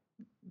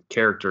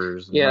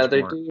characters. Yeah,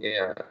 they do.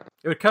 Yeah,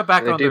 it would cut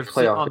back on their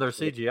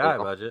CGI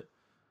budget,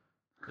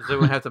 because they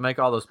wouldn't have to make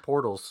all those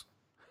portals.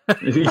 Hey,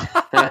 we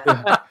don't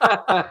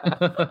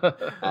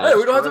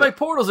have to make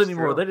portals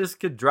anymore. They just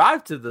could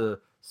drive to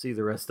see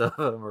the rest of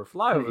them or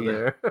fly over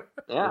there.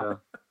 Yeah,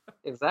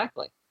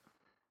 exactly.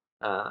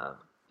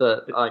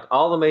 Like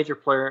all the major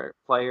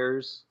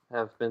players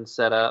have been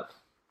set up.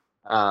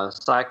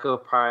 Psycho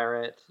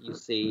Pirate, you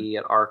see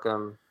at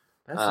Arkham.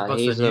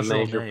 He's a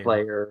major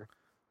player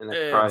in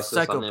the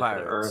Crisis on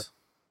Infinite Earth.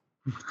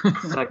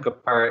 Psycho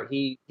Pirate.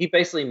 He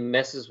basically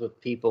messes with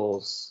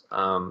people's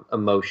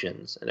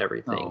emotions and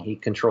everything. He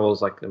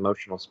controls like the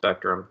emotional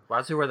spectrum. Why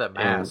does he wear that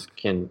mask?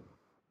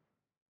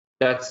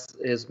 That's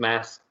his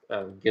mask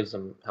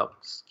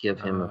helps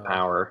give him a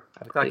power.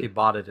 I think like he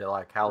bought it at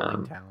like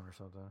Halloween Town or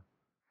something.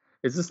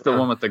 Is this the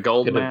one with the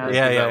gold mask?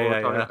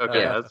 Yeah.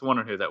 Okay, I was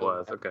wondering who that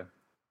was. Okay.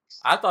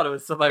 I thought it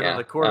was somebody from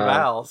the Court of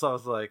Owls. So I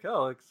was like,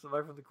 oh, like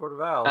somebody from the Court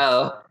of Owls.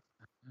 Oh.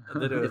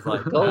 And then it was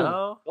like,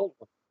 gold.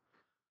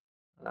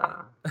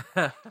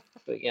 But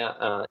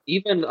yeah,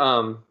 even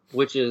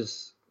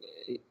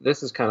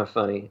this is kind of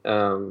funny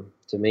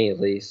to me at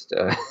least.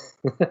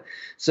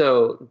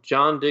 So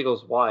John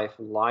Diggle's wife,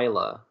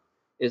 Lila,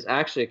 is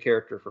actually a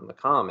character from the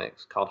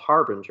comics called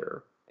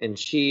Harbinger, and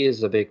she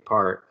is a big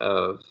part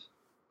of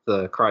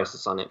the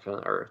Crisis on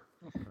Infinite Earth.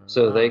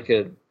 So they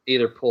could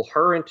either pull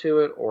her into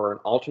it, or an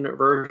alternate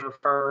version of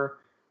her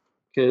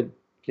could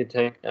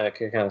kind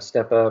of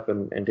step up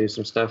and do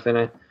some stuff in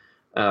it.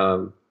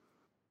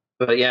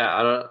 But yeah,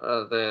 I don't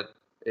that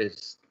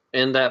it's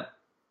in that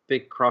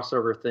big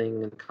crossover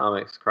thing in the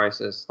comics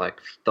Crisis. Like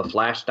the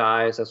Flash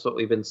dies. That's what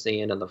we've been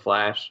seeing in the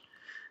Flash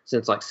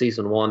since like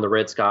season 1. The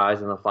red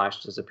skies and the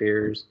Flash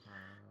disappears.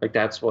 Like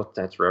that's what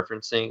that's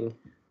referencing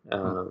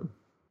from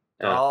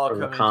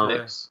the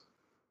comics.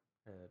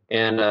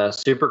 And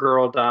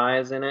Supergirl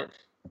dies in it.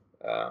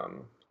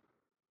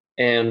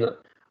 And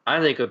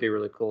I think it would be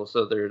really cool.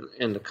 So they're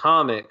in the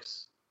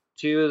comics.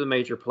 2 of the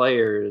major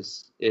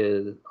players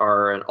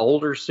are an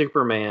older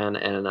Superman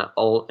and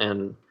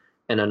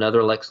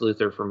another Lex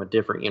Luthor from a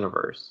different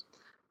universe.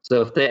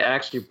 So if they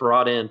actually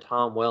brought in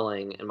Tom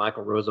Welling and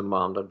Michael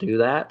Rosenbaum to do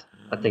that,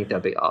 I think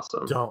that'd be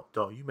awesome.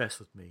 Don't you mess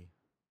with me.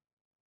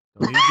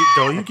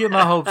 Don't you get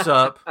my hopes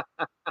up.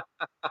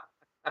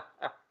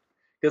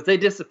 Because they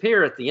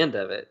disappear at the end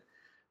of it.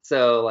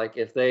 So like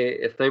if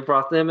they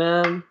brought them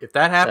in, if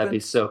that happens, that'd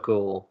be so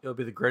cool. It'll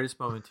be the greatest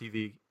moment in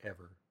TV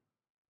ever.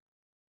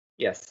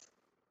 Yes.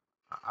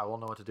 I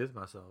won't know what to do with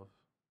myself.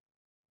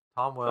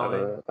 Tom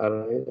Welling. I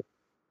don't either.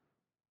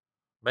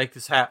 Make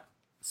this happen.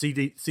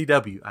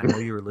 CW, I know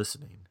you were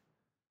listening.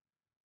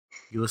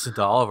 You listen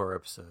to all of our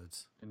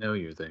episodes. I know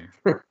you're there.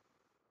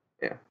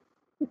 Yeah.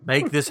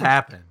 Make this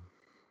happen.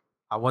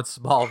 I want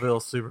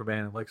Smallville,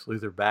 Superman, and Lex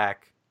Luthor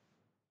back.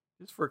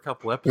 Just for a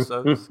couple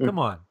episodes. Come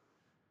on.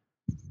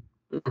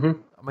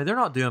 Mm-hmm. I mean, they're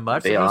not doing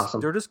much.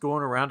 They're just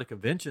going around to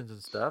conventions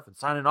and stuff and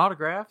signing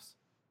autographs.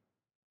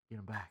 Get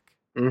them back.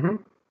 Mm-hmm.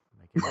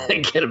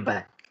 Get them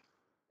back.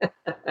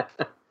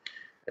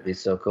 That'd be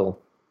so cool.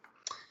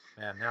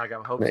 Man, now I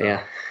got my hopes up.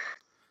 Yeah.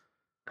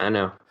 I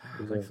know.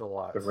 Thanks a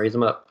lot. Raise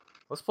them up.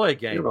 Let's play a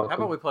game. How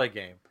about we play a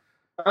game?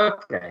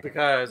 Okay.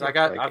 Because I've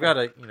got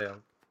a,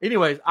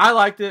 Anyways, I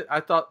liked it. I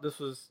thought this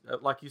was,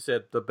 like you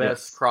said, the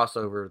best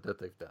crossover that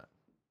they've done.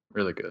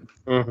 Really good.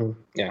 Mm-hmm.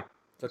 Yeah.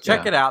 So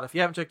check it out. If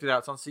you haven't checked it out,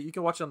 it's on. You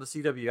can watch it on the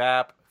CW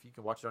app. If you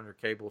can watch it on your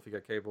cable, if you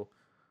got cable,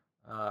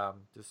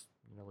 just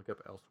look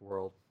up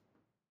Elseworld,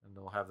 and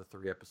they'll have the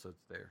 3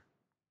 episodes there.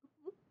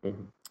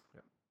 Mm-hmm.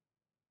 Yeah.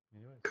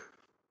 Anyway.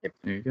 Yep.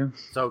 There you go.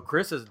 So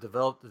Chris has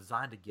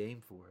designed a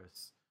game for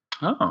us.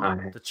 Oh.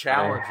 To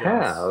challenge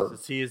us,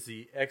 since he is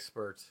the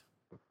expert,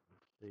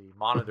 the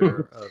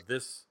monitor of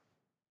this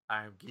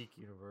I Am Geek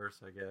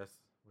universe, I guess,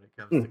 when it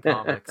comes to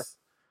comics.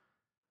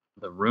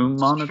 The room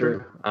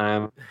monitor.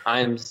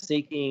 I'm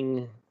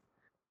seeking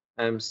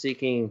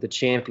the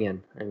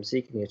champion. I'm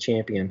seeking a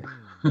champion.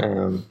 I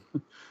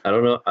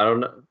don't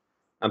know.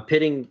 I'm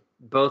pitting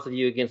both of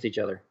you against each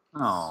other.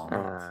 Oh.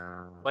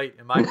 Wait,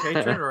 am I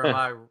Katrin or am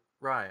I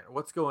Ryan?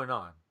 What's going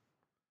on?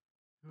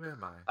 Who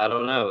am I? I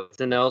don't know. It's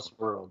an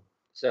Elseworld.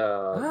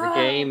 So the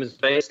game is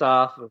based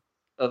off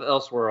of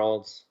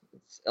Elseworlds.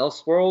 It's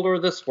Elseworld or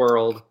this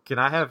world. Can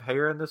I have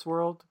hair in this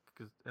world?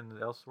 In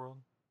the Elseworld?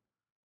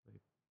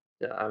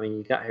 I mean,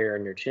 you got hair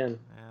on your chin.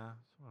 Yeah,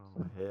 it's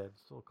on my head.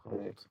 It's so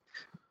cold.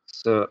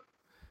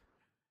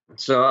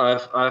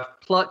 So I've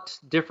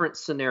plucked different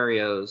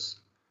scenarios.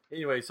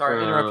 Anyway, sorry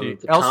to interrupt you.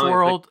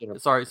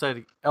 Elseworld. Sorry,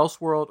 say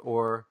Elseworld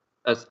or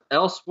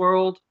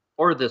Elseworld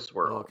or this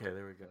world. Oh, okay,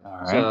 there we go. All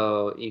right.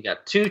 So you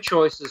got 2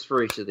 choices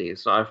for each of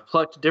these. So I've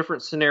plucked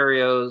different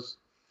scenarios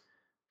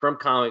from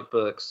comic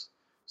books.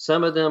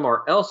 Some of them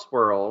are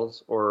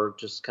Elseworlds, or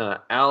just kind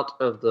of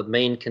out of the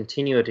main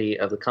continuity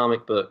of the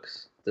comic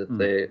books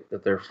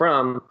that they're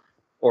from,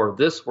 or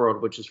this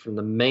world, which is from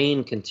the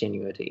main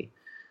continuity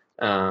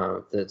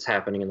that's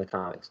happening in the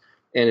comics.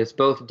 And it's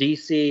both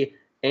DC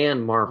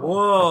and Marvel. Whoa.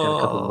 I've got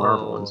a couple of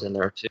Marvel ones in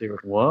there too.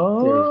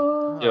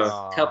 Whoa. There's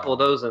a couple of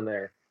those in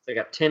there. So I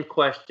got 10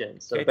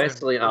 questions. So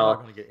basically, I'm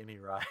not going to get any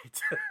right.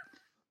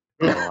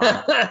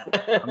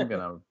 I'm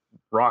gonna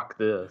rock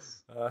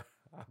this.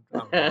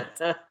 I'm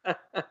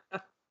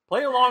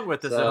Play along with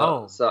this at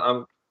home. So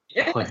I'm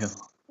yes.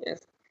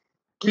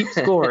 Keep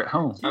score at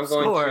home. I'm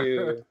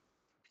going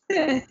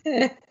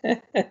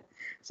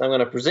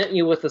to present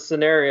you with a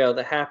scenario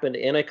that happened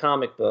in a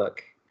comic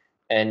book,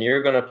 and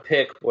you're going to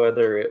pick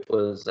whether it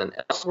was an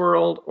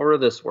Elseworld or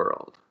this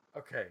world.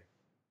 Okay.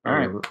 All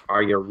right.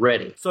 Are you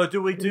ready? So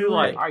do we do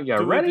like? Are you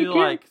do ready, we do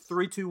like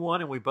 3, 2,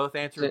 1, and we both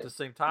answer at the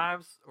same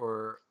times,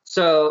 or?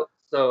 So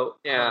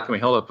yeah. Can we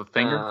hold up a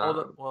finger? Hold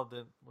up. Well,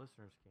 then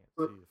listeners can't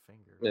see the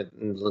finger.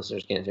 The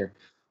listeners can't hear.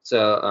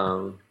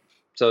 So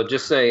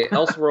just say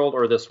Elseworld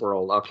or this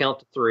world. I'll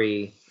count to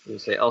 3. You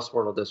say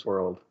Elseworld or this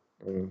world,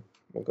 and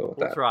we'll go with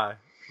that. We'll try.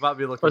 Might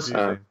be a little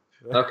confusing.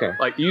 Okay.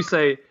 Like you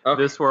say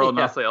this world, and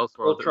I'll say Elseworld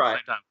We'll at the try.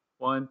 same time.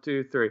 1,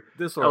 2, 3.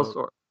 This world.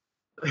 Elseworld.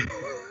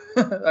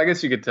 I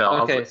guess you could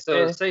tell. Okay, like,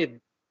 so say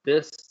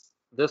this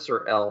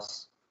or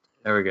else.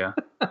 There we go.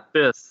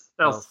 This.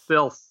 Else.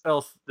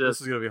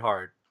 This is gonna be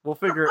hard. We'll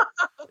figure.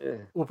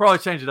 We'll probably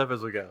change it up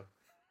as we go.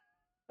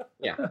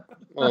 Yeah.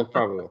 Well,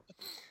 probably will.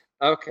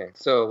 Okay,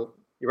 so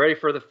you ready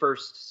for the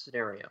first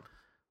scenario?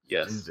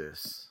 Yes. Do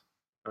this.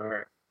 All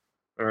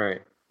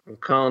right. I'm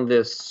calling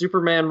this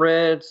Superman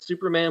Red,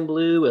 Superman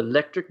Blue,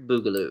 Electric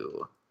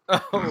Boogaloo.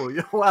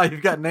 Oh, wow!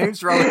 You've got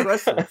names for all the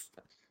questions.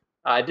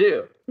 I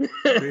do. Be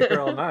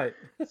here all night.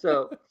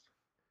 So,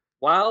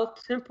 while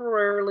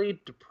temporarily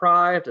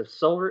deprived of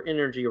solar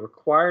energy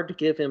required to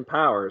give him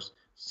powers,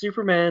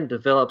 Superman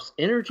develops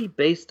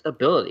energy-based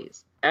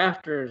abilities.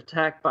 After an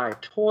attack by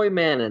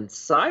Toyman and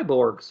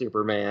Cyborg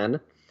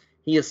Superman,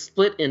 he is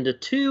split into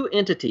 2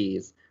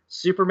 entities,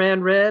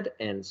 Superman Red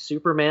and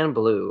Superman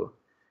Blue.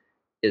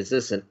 Is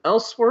this an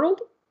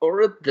Elseworld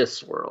or a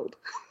this world?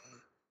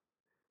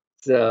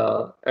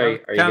 So, are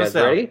you guys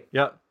ready?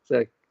 Yep.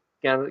 So,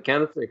 count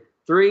of 3.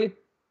 3,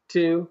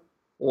 2,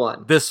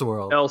 1. This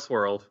world.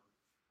 Elseworld.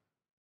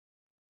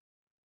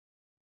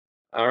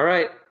 All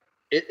right.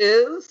 It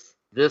is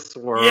this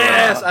world.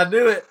 Yes, I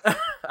knew it.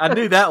 I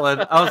knew that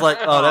one. I was like,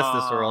 oh,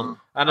 that's this world.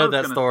 I know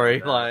that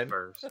storyline.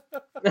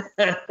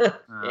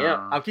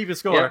 Yeah. I'm keeping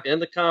score. In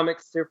the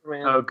comics,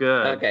 Superman. Oh,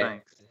 good. Okay.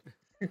 Thanks.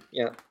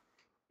 Yeah.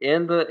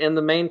 In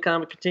the main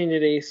comic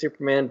continuity,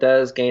 Superman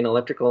does gain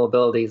electrical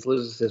abilities,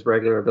 loses his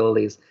regular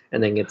abilities,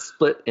 and then gets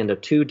split into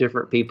 2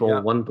 different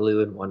people, one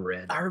blue and one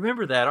red. I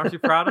remember that. Aren't you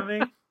proud of me?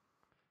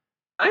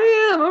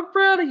 I am. I'm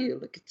proud of you.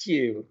 Look at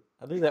you.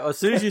 I knew that. As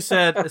soon as you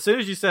said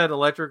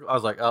electric, I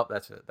was like, oh,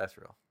 that's it. That's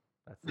real.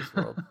 That's this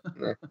world.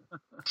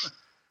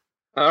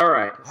 All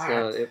right.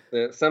 So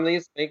some of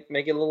these make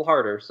it a little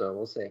harder. So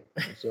we'll see.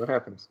 We'll see what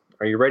happens.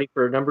 Are you ready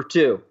for number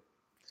 2?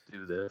 Let's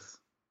do this.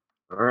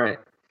 All right.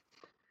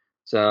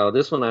 So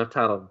this one I've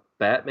titled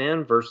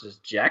Batman versus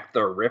Jack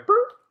the Ripper.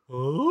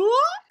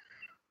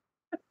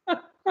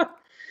 Can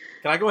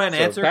I go ahead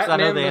and answer? Because I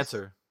know the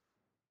answer.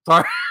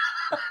 Sorry.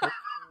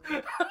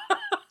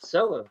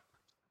 Solo.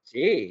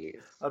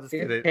 Jeez. I'm just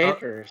kidding. Paid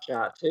for a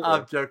shot, too.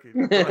 I'm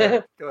joking.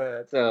 Go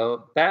ahead.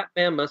 So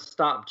Batman must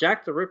stop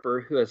Jack the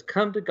Ripper, who has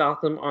come to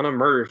Gotham on a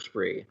murder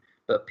spree.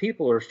 But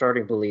people are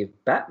starting to believe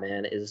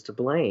Batman is to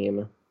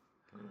blame.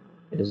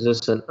 Is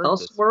this an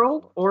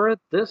Elseworld or a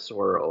this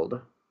world?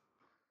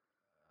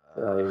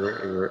 Are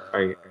you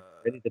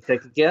ready to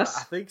take a guess?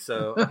 I think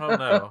so. I don't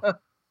know.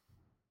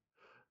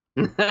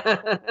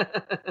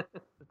 It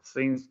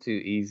seems too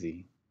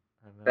easy.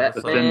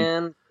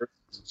 Batman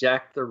versus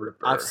Jack the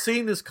Ripper. I've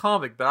seen this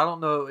comic, but I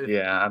don't know if...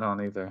 Yeah, I don't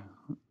either.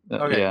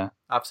 Okay. Yeah.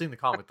 I've seen the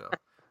comic, though.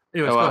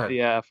 Anyways, go ahead.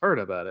 Yeah, I've heard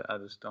about it. I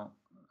just don't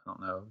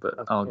know, but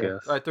I'll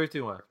guess. All right, 3,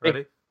 2, 1.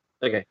 Ready?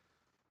 Okay.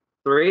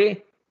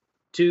 3,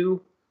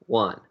 2,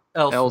 1.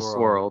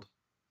 Elseworld.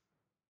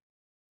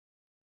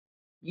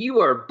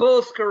 You are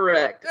both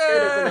correct. It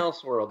is an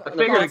Elseworld. I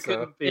figured it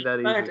couldn't be that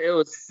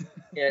easy.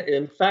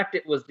 In fact,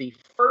 it was the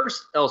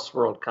first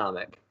Elseworld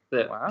comic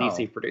that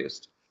DC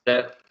produced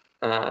that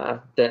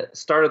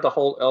started the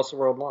whole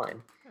Elseworld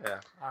line. Yeah,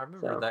 I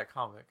remember that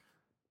comic.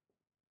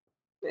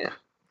 Yeah.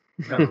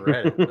 Never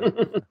read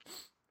it.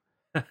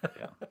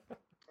 Yeah.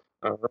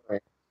 All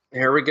right.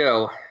 Here we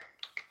go.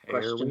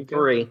 Question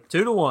 3.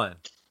 2 to 1.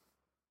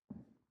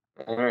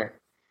 All right.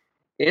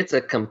 It's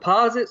a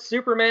composite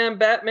Superman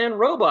Batman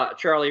robot,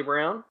 Charlie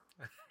Brown.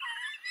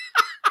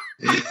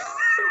 This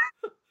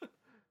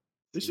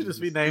should just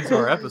be names of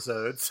our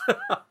episodes.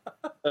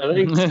 I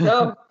think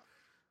so.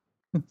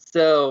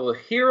 So,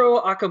 Hiro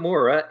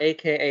Akamura,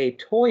 a.k.a.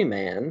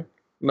 Toyman,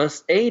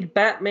 must aid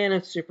Batman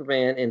and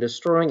Superman in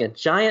destroying a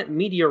giant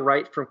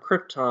meteorite from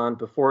Krypton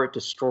before it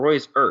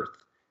destroys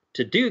Earth.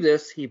 To do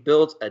this, he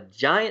builds a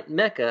giant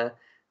mecha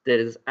that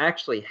is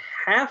actually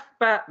half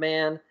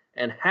Batman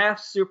and half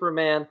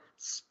Superman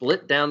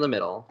split down the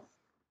middle.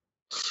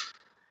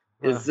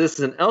 Is this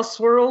an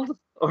Elseworld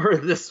or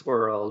this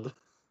world?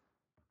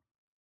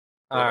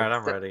 All right,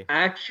 I'm ready.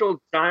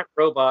 Actual giant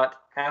robot,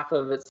 half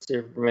of it's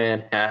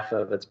Superman, half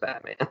of it's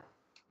Batman.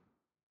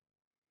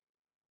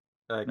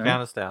 Count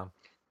us down.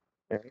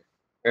 All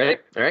right.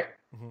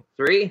 Mm-hmm.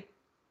 3,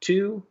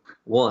 2,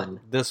 1.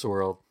 This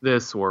world.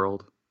 This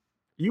world.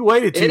 You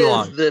waited too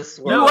long. It is this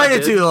world. You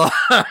waited too long.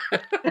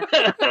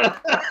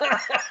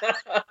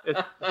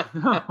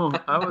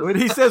 When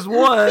he says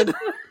 1.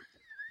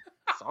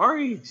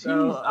 Sorry. Jeez,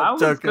 no, I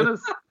was gonna.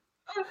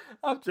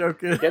 I'm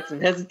joking. Get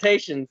some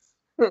hesitations.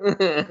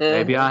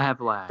 Maybe I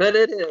have lag. But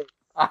it is.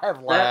 I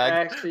have lag. That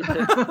actually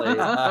took place.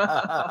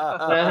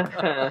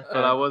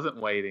 But I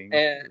wasn't waiting.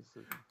 And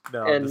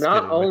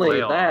not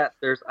only that,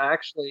 there's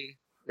actually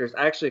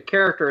a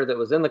character that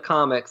was in the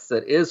comics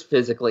that is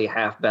physically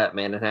half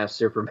Batman and half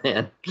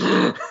Superman,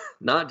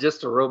 not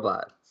just a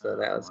robot. So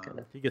that was kind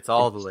of. He gets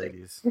all the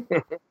ladies.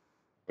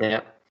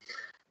 Yeah.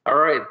 All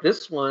right,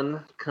 this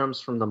one comes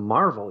from the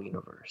Marvel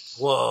universe.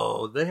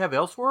 Whoa, they have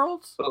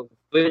Elseworlds?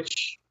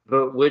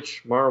 But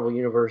which Marvel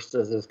universe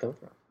does this come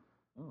from?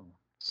 Oh.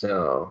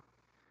 So,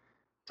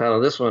 title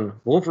of this one: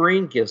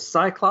 Wolverine gives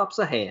Cyclops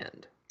a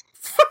hand.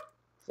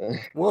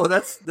 Whoa,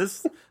 that's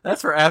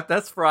for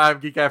I'm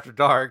Geek After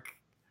Dark.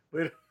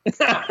 We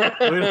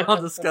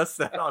don't discuss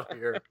that on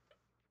here.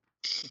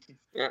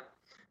 Yeah.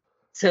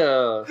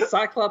 So,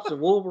 Cyclops and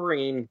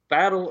Wolverine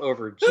battle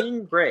over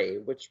Jean Grey,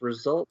 which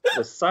results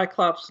with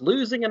Cyclops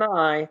losing an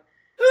eye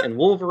and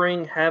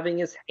Wolverine having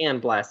his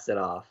hand blasted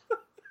off.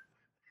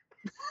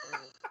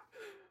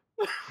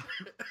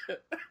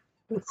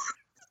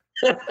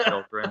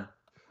 Children.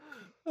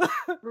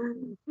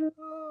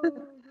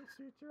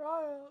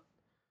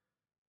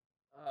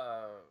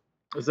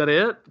 Is that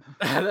it?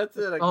 That's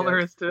it. All there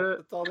is to it.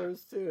 That's all there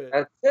is to it.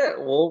 That's it.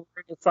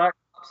 Wolverine and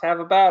Cyclops have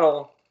a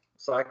battle.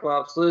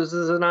 Cyclops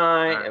loses an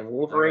eye, and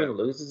Wolverine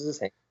loses his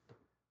hand.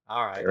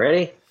 All right. You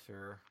ready?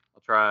 Sure.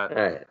 I'll try it.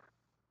 All right.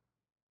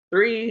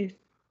 3,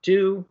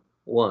 2,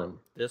 1.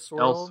 This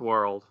world?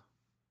 Elseworld.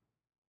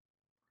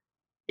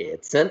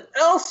 It's an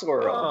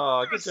Elseworld.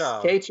 Oh, good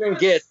job. Katrin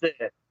gets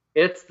it.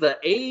 It's the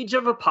Age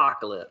of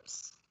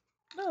Apocalypse.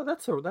 No,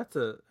 that's a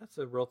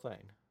real thing.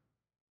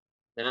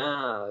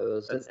 No, it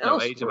was That's an no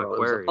Elseworld. Age of It was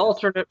Aquarius. an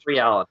alternate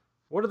reality.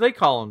 What do they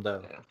call them,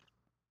 though? Yeah.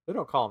 They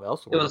don't call them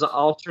Elseworlds. It was an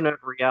alternate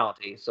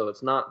reality, so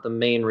it's not the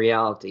main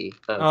reality.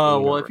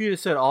 Oh, well, if you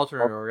just said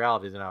alternate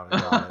reality, then I would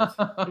have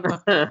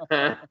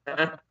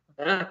got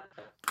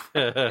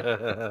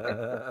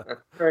it.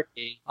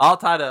 Tricky. All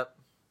tied up.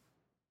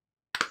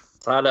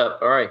 Tied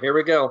up. All right, here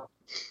we go.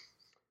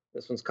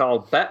 This one's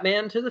called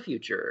Batman to the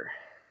Future.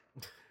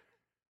 You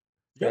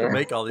gotta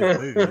make all these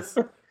movies.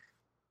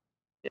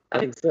 I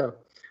think so.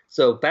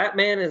 So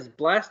Batman is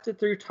blasted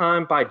through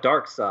time by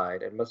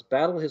Darkseid and must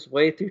battle his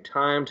way through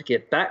time to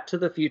get back to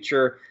the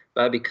future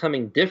by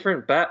becoming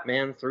different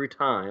Batman through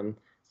time,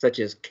 such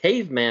as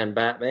Caveman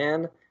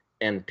Batman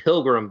and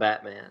Pilgrim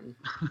Batman.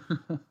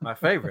 One of my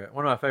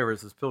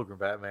favorites is Pilgrim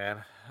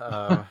Batman.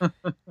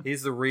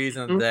 He's the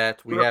reason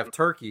that we have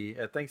turkey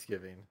at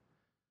Thanksgiving.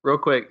 Real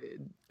quick,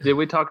 did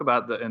we talk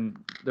about and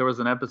there was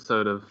an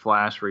episode of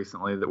Flash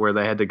recently where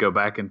they had to go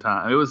back in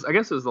time. I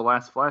guess it was the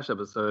last Flash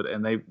episode,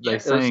 and they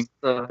sang,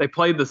 they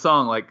played the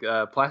song like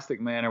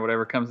Plastic Man or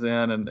whatever comes in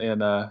and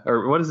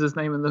or what is his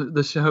name in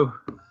the show?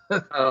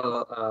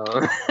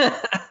 But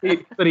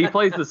he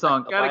plays the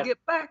song. Gotta get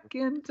back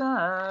in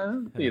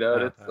time. You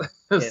know,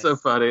 it's so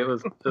funny. It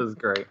was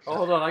great. Oh,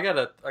 hold on, I got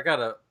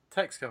a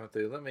text coming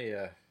through. Let me.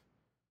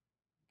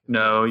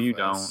 No, you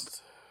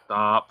don't.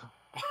 Stop.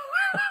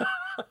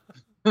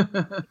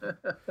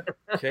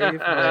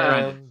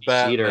 Caveman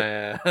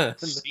Batman.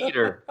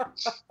 Cheater.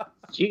 Such a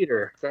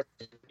cheater.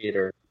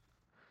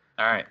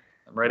 All right,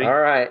 I'm ready. All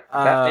right,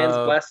 Batman's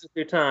blasted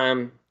through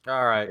time.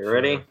 All right, you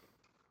ready?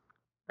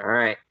 All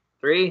right,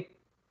 3,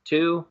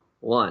 2,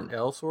 1.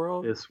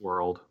 Elseworld. This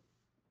world.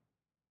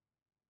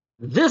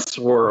 This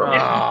world.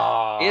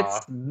 Oh.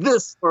 It's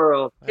this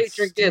world.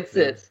 Picture gets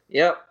it.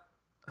 Yep.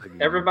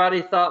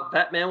 Everybody thought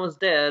Batman was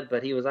dead,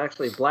 but he was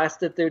actually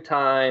blasted through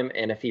time,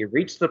 and if he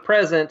reached the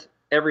present,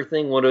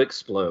 everything would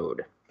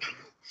explode.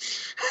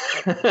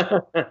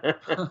 How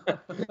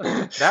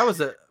does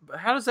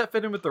that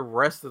fit in with the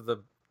rest of the...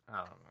 I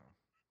don't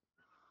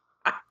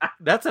know.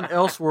 That's an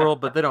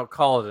Elseworld, but they don't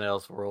call it an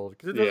Elseworld,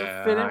 because it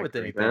doesn't fit in with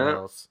anything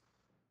else.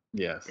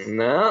 Yes.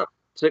 No,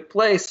 took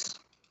place.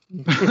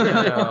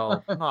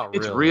 No, not really.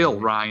 It's real,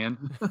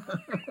 Ryan.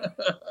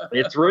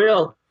 It's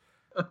real.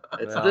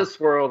 It's this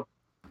world.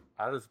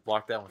 I just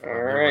blocked that one from my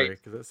All memory right.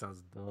 because that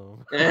sounds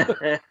dumb.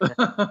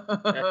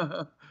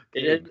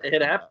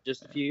 It happened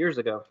just a few years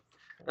ago.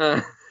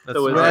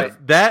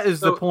 That is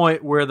the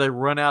point where they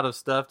run out of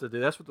stuff to do.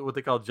 That's what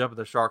they call jumping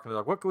the shark. And they're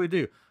like, what can we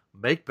do?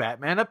 Make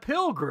Batman a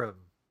pilgrim.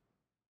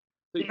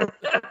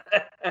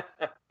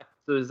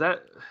 So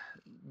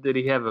did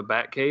he have a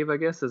bat cave, I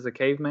guess, as a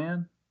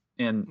caveman?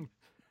 And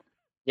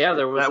yeah,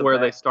 there was that where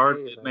they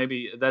started.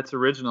 Maybe that's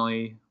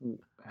originally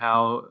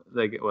how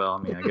they get. Well,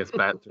 I mean, I guess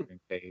bats are in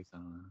caves. I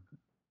don't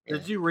know.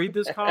 Did you read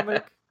this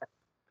comic?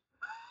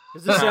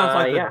 Because this sounds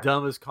like the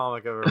dumbest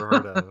comic I've ever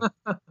heard of.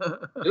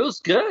 It was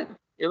good.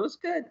 It was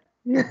good.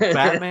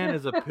 Batman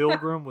as a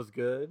pilgrim was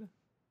good.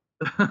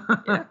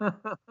 Yeah.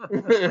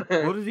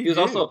 What did he do? He was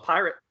also a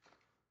pirate.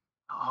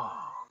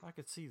 Oh, I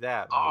could see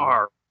that.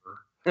 Arr.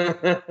 All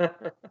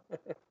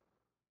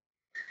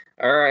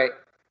right.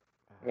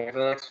 Ready for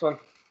the next one?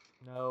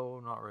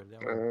 No, not ready.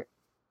 All right.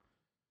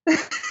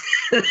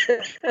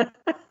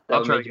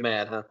 I'll try to make you get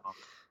mad, huh?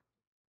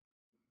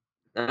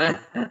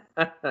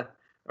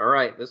 All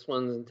right. This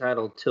one's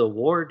entitled "Till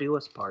War Do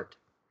Us Part."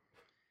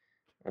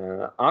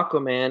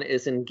 Aquaman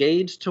is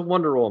engaged to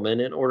Wonder Woman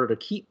in order to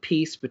keep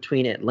peace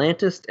between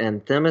Atlantis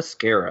and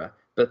Themyscira,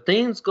 but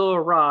things go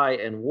awry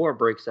and war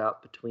breaks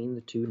out between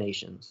the two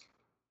nations.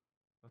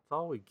 That's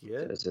all we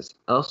get. Is this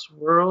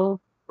Elseworld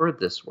or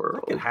this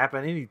world? That could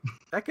happen.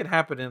 That could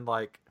happen in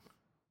like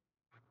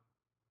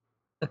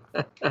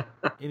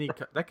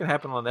that could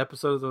happen on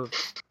episodes of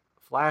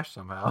Flash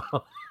somehow.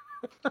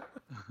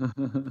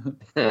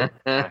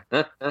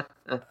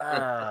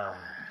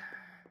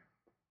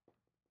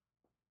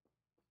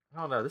 I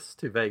don't know. This is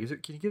too vague.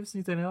 Can you give us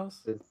anything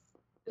else?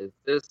 Is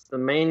this the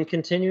main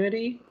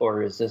continuity,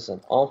 or is this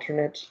an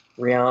alternate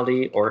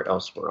reality or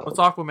Elseworld? What's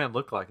Aquaman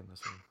look like in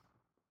this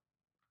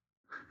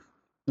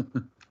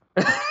one?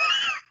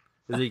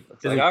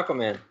 It's like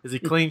Aquaman. Is he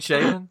clean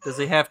shaven? Does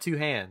he have two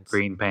hands?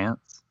 Green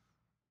pants.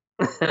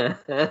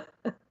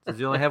 Does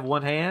he only have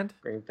one hand?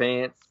 Green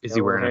pants. Is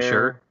he wearing a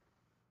shirt?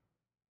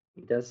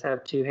 He does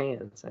have two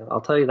hands.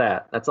 I'll tell you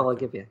that. That's all I'll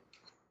give you.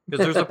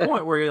 Because there's a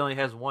point where he only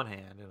has one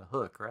hand and a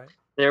hook, right?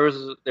 There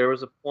was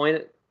a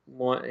point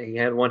he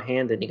had one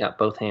hand and he got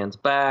both hands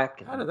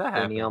back. How did that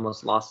happen? And he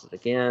almost lost it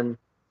again.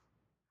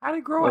 How did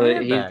he grow a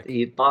hand back?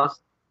 He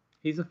lost.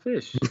 He's a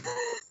fish.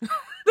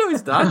 No,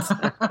 he's not.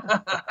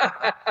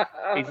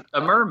 He's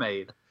a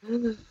mermaid.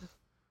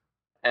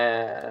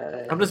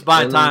 I'm just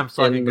buying time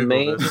so I can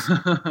Google this.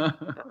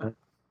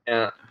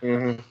 Yeah.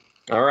 Mm-hmm.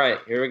 All right,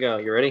 here we go.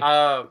 You ready?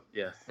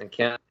 Yes. And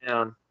count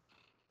down.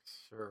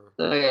 Sure.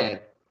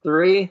 Okay.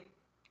 3,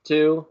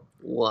 2,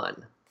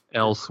 1.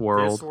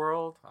 Elseworld.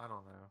 Elseworld? I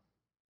don't know.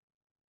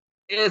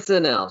 It's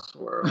an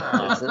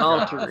Elseworld. It's an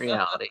alternate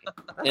reality.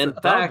 In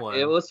fact,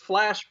 it was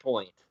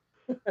Flashpoint.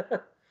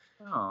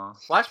 Oh.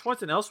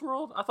 Flashpoint's an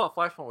Elseworld? I thought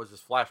Flashpoint was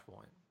just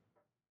Flashpoint.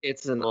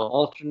 It's an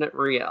alternate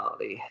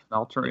reality.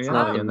 Alternate it's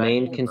reality. Not the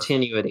main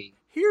continuity.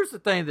 Here's the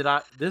thing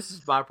this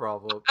is my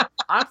problem.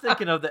 I'm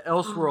thinking of the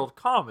Elseworld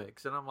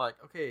comics, and I'm like,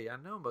 okay, I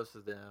know most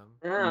of them.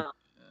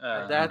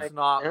 That's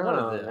not one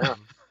of them.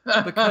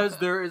 Because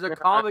there is a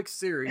comic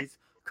series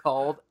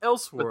called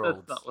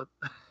Elseworlds.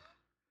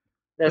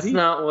 That's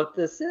not what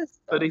this is.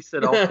 Though. But he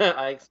said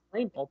I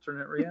explained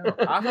alternate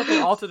reality. I thought the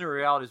alternate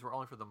realities were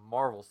only for the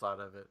Marvel side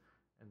of it.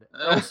 And the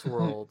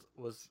Elseworld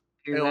was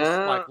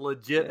like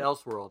legit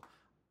Elseworld.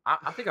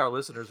 I think our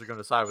listeners are going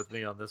to side with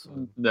me on this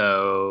one.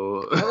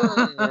 No.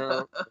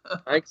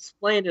 I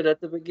explained it at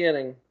the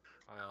beginning.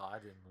 Well, I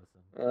didn't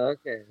listen.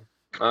 Okay.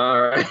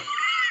 All right.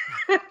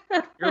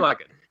 You're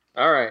like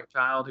all right.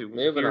 Child who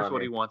hears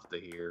what he wants to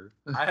hear.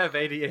 I have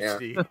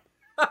ADHD. Yeah.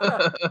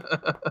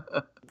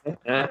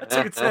 I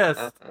took a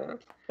test.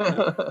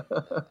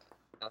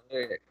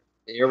 Okay.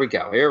 Here we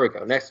go.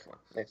 Next one.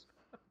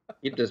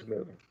 Keep this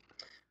moving.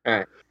 All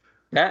right.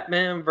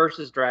 Batman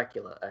versus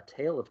Dracula, A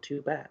Tale of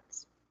Two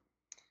Bats.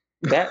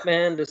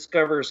 Batman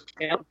discovers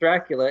Count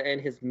Dracula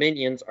and his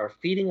minions are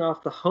feeding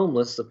off the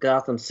homeless of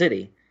Gotham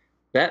City.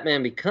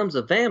 Batman becomes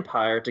a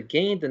vampire to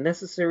gain the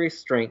necessary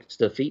strength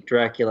to defeat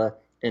Dracula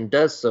and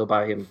does so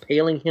by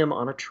impaling him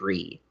on a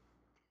tree.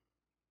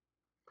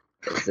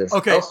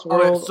 Okay,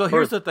 so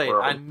here's the thing.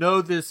 I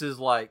know this is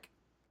like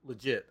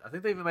legit. I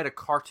think they even made a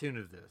cartoon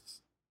of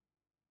this.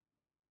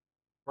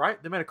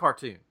 Right? They made a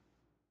cartoon.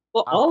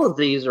 Well, all of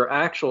these are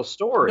actual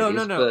stories.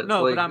 No,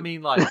 but I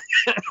mean like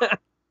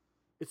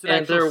it's an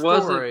actual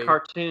story.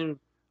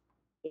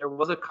 There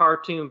was a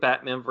cartoon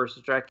Batman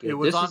versus Dracula. It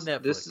was on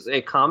Netflix. This is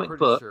a comic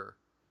book. Sure.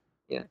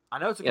 Yeah. I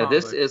know it's a comic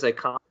book. This is a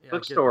comic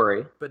book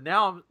story. That. But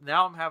now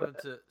I'm having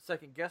to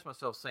second guess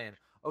myself saying,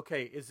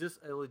 okay, is this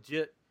a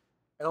legit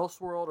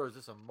Elseworld or is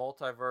this a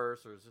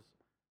multiverse or is this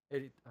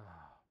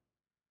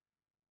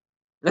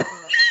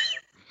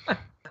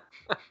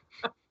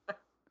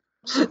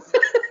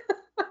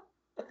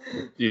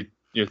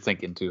You're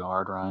thinking too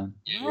hard, Ryan.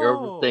 You're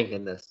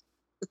overthinking this.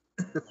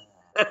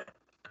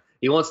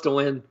 He wants to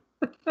win.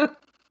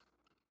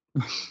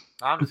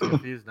 I'm just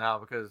confused now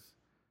because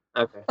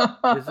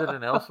is it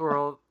an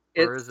Elseworld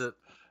or is it?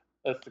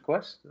 That's the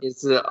question.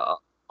 It's an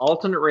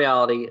alternate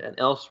reality, an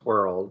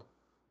Elseworld.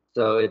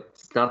 So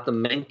it's not the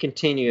main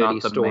continuity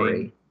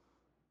story.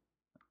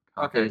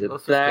 Okay,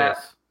 let's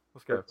guess.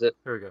 Let's go.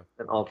 Here we go.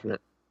 An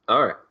alternate.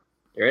 All right.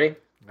 You ready?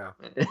 No.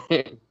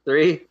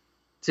 3,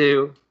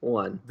 2,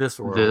 1. This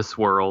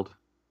world.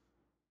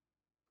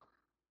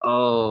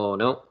 Oh,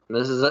 no.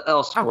 This is an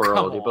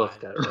Elseworld. You both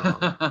got it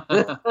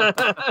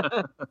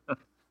wrong.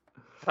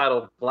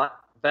 Titled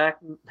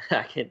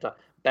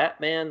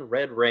Batman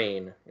Red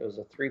Rain. It was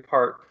a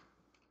 3-part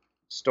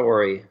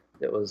story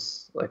that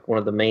was like one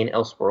of the main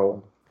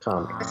Elseworld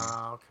comics.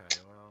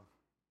 Okay, well,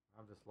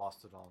 I've just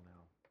lost it all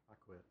now. I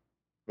quit.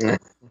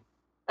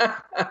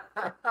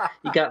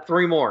 You got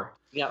 3 more.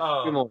 You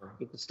got 3 more.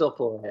 You can still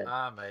pull ahead.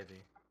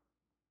 Maybe.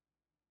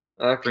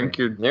 Okay. Drink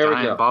your there we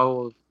go. giant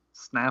bottle of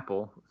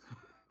Snapple.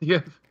 Do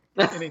you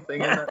have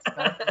anything in that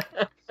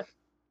Snapple?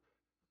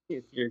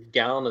 Your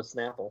gallon of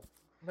Snapple.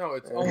 No,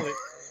 it's only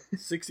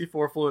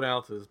 64 fluid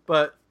ounces,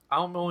 but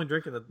I'm only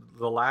drinking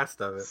the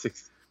last of it.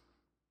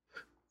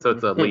 So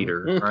it's a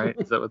liter, right?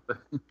 Is that what the...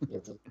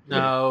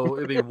 No,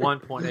 it'd be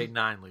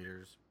 1.89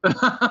 liters.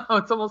 Oh,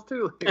 it's almost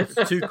 2 liters.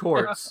 It's 2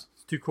 quarts.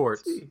 It's 2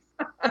 quarts. Jeez.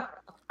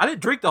 I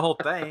didn't drink the whole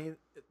thing.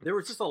 There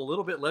was just a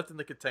little bit left in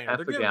the container.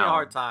 They're giving me a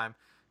hard time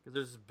because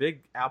there's this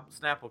big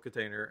Snapple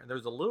container, and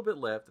there's a little bit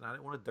left, and I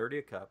didn't want to dirty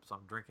a cup, so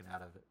I'm drinking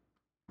out of it.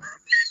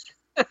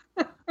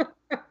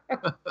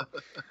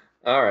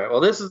 All right. Well,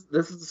 this is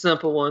a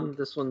simple one.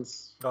 This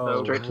one's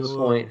straight to the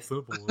point.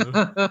 Simple.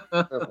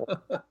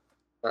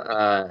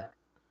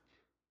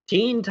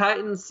 Teen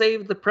Titans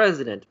save the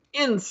president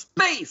in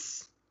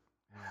space.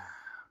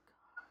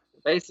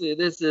 Basically,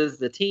 this is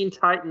the Teen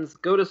Titans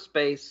go to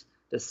space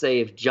to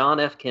save John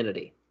F.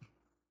 Kennedy.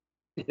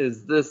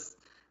 Is this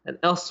an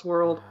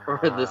Elseworld or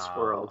this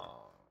world?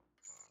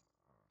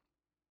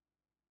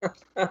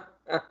 Well,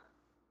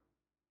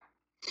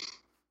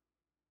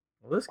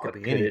 this could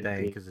be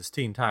anything because it's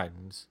Teen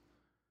Titans.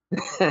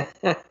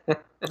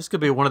 This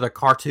could be one of the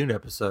cartoon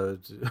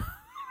episodes.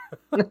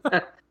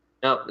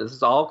 No, this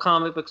is all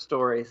comic book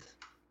stories.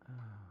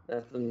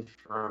 Nothing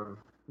from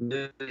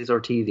movies or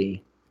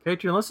TV.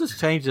 Adrian, let's just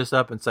change this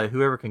up and say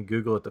whoever can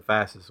Google it the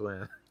fastest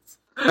wins.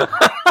 Come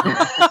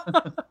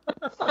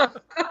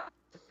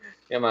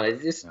on,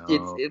 it's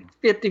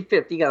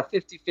 50-50. You got a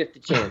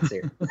 50-50 chance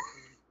here.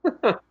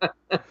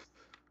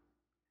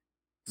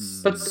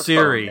 But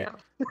Siri,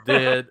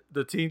 did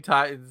the Teen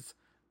Titans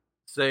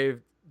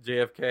save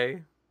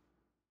JFK?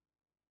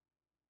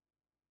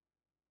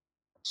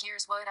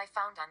 Here's what I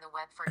found on the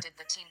web for did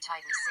the Teen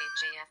Titans save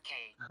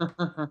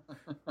JFK?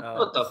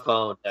 Put the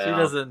phone down. She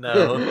doesn't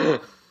know.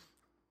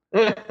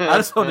 I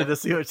just wanted to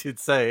see what she'd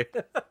say.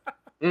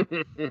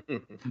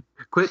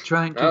 Quit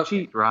trying to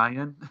cheat,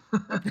 Ryan.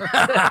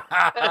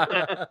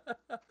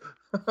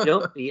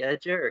 Don't be a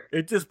jerk.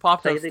 It just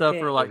popped up stuff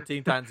for like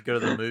Teen Titans go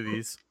to the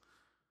movies.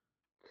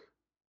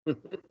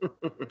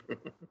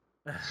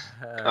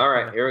 All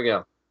right, here we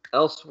go.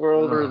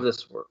 Elseworld or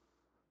this world?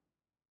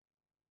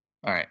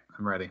 All right,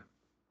 I'm ready.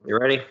 You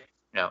ready?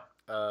 Yeah.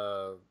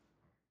 Hold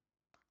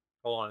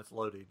on, it's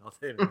loading. I'll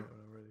say it when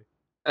I'm ready.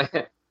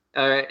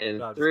 All right,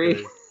 in 3,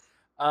 2,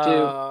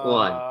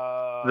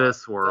 1.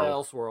 This world.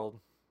 Elseworld.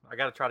 I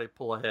got to try to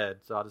pull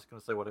ahead, so I'm just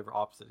going to say whatever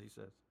opposite he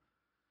says.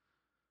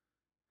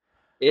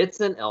 It's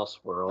an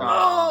Elseworld.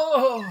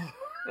 Oh!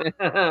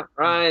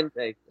 Ryan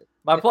takes it.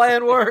 My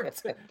plan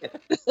worked.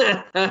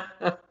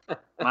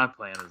 My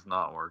plan is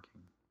not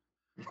working.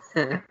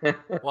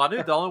 Well, I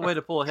knew the only way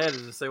to pull ahead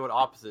is to say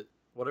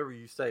whatever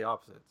you say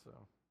opposite. So,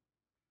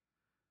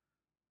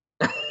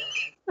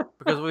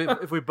 because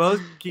if we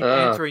both keep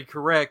answering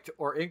correct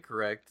or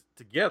incorrect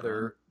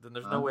together, then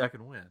there's no way I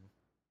can win.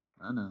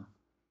 I know.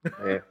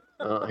 Okay.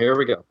 Here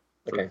we go.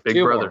 Okay,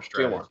 big brother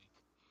strategy.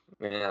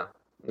 Yeah.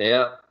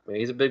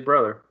 He's a big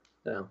brother.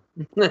 So.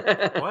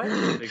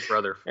 What? Big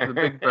Brother. The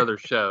Big Brother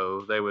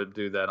show. They would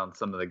do that on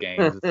some of the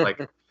games. It's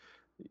like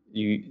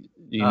you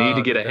need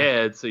to get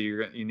ahead, so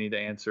you need to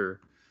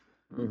answer.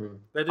 Mm-hmm.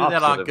 They do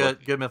that on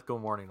Good Mythical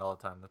Morning all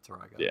the time. That's where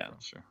I got it from.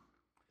 Sure.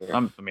 Yeah. I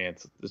mean,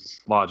 it's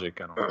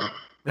logic. I don't know.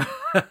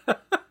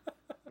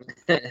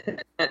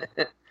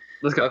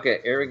 Let's go. Okay,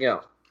 here we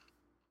go.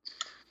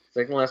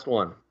 Second last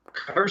one.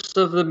 Curse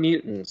of the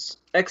Mutants.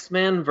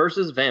 X-Men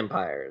versus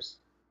Vampires.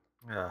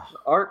 The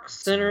arc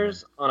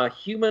centers on a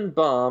human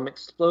bomb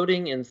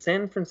exploding in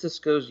San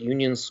Francisco's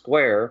Union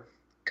Square,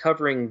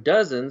 covering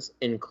dozens,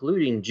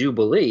 including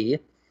Jubilee,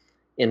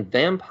 in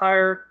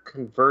vampire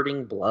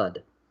converting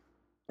blood.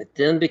 It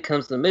then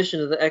becomes the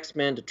mission of the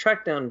X-Men to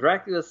track down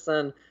Dracula's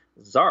son,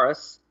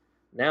 Zarus,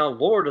 now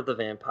Lord of the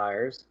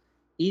Vampires,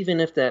 even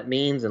if that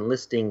means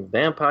enlisting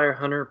vampire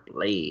hunter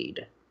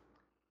Blade.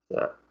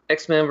 The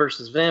X-Men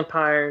versus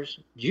Vampires,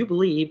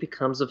 Jubilee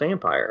becomes a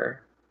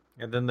vampire.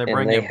 And then they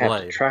bring in Blade. And they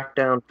have to track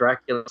down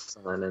Dracula's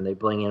son, and they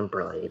bring in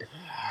Blade.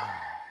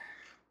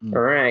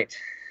 All right.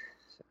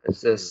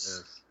 Is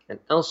this an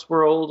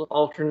Elseworld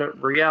alternate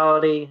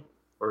reality,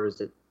 or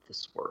is it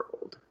this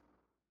world?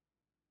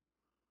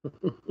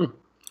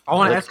 I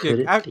want to ask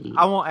you.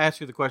 I won't ask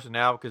you the question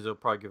now because it'll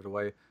probably give it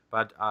away.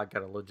 But I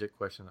got a legit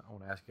question I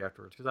want to ask you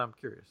afterwards because I'm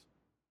curious.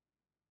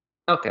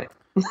 Okay.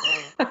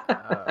 All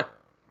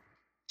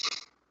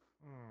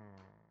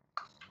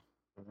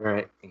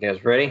right, you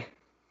guys ready?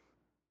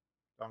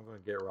 I'm going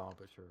to get it wrong,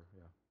 but sure,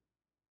 yeah.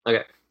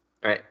 Okay.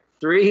 All right.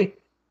 3,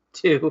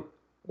 2,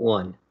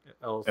 1.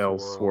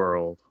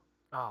 Elseworld.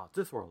 Oh,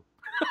 this world.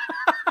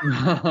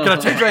 Can I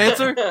change my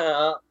answer?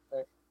 No,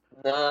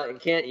 you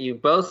can't. You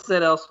both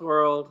said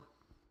Elseworld,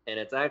 and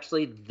it's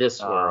actually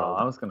this I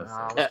world. was gonna say.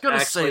 I was That gonna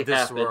say actually this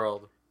happened.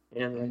 world.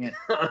 In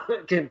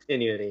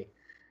continuity,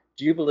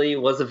 Jubilee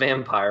was a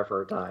vampire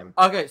for a time.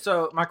 Okay,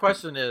 so my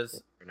question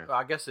is, well,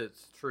 I guess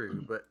it's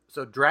true, but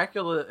so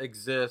Dracula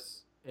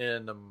exists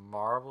in the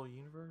Marvel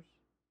universe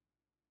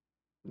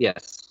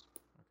Yes.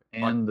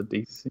 And the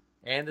DC.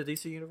 and the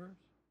DC universe.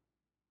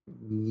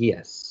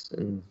 Yes,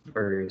 in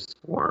various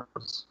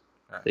forms.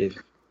 Alright. They've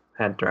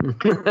had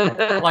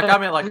Dracula. Like I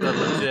mean, like the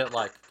legit,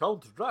 like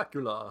Count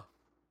Dracula,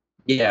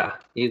 Yeah,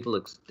 he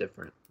looks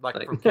different.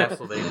 like from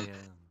Castlevania.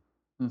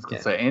 I was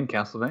gonna say, and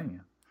Castlevania.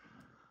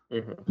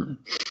 Mhm.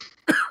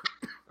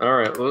 All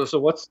right. Well, so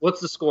what's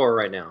the score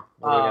right now?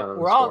 What do we got on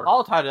the We're score?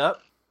 all tied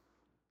up.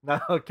 No,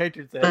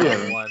 Catron's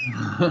ahead by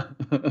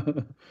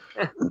one.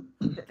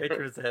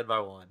 Catron's ahead by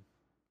one.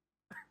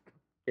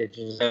 It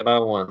just said by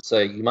one. So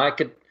you might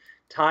could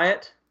tie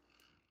it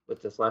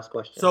with this last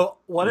question. So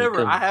whatever,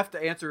 You can- I have to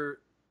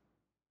answer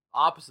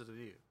opposite of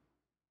you.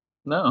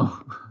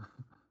 No.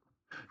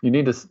 You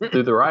need to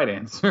do the right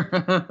answer.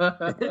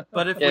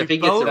 But if Yeah, we if he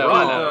gets both it do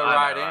right, the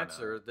right I know.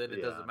 answer, then it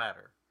Yeah. doesn't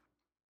matter.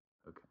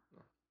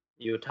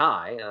 you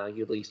tie,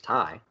 you at least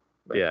tie.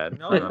 But- Yeah.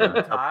 No, you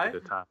didn't tie. The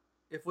tie.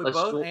 If we Let's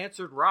both do-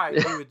 answered right,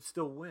 we would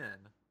still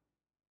win.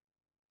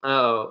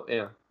 Oh,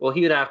 yeah. Well,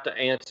 he would have to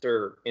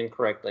answer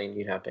incorrectly, and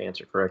you'd have to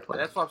answer correctly.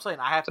 That's what I'm saying.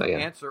 I have So, to yeah.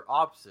 answer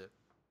opposite,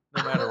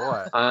 no matter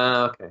what.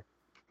 Okay.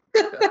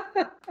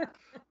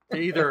 To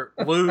either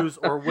lose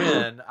or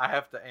win, I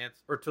have to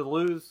answer, or to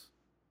lose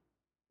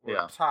or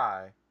Yeah.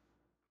 tie,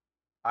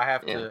 I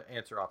have Yeah. to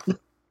answer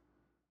opposite.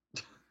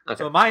 Okay.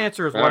 So my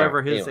answer is All whatever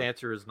right, his anyway.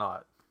 answer is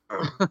not.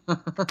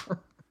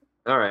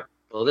 All right.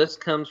 Well, this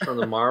comes from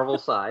the Marvel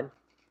side.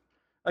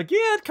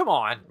 Again, come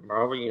on.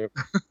 Marvel Universe.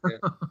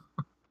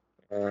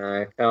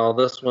 I call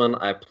this one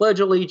I Pledge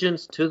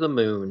Allegiance to the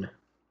Moon.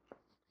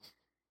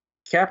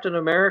 Captain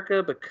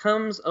America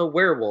becomes a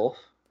werewolf,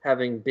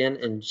 having been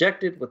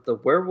injected with the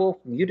werewolf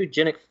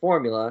mutagenic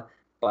formula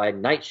by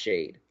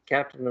Nightshade.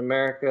 Captain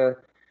America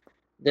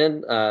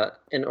then,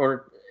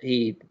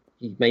 he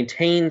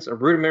maintains a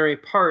rudimentary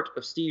part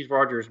of Steve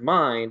Rogers'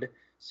 mind,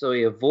 so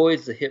he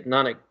avoids the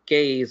hypnotic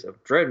gaze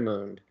of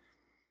Dreadmoon,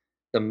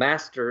 the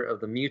master of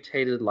the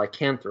mutated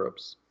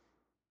lycanthropes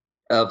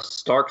of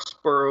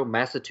Starksboro,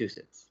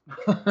 Massachusetts.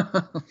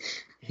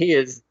 He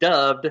is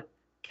dubbed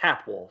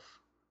Capwolf.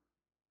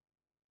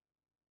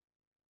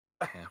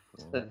 All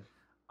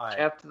right.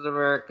 Captain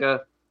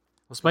America.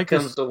 Let's make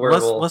becomes this. the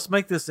werewolf. Let's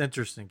make this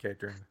interesting,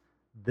 Catherine.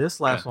 This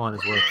last one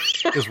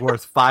is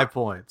worth 5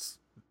 points.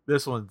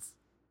 This one's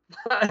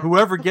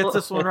whoever gets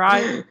this one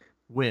right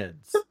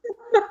wins.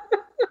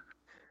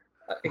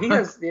 He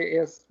has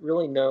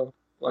really no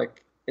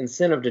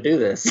incentive to do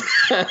this.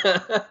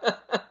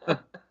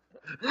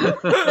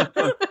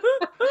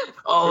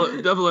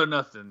 Oh, double or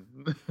nothing.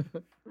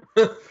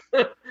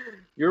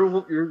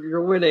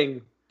 You're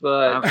winning,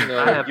 but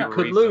I have you a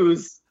could reason.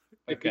 lose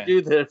if Okay.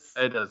 you do this.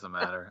 It doesn't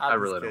matter. I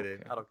I'm really just don't kidding.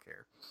 care. I don't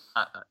care.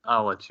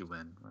 I'll let you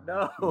win.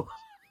 No,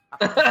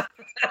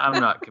 I'm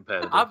not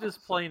competitive. I'm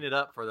just playing it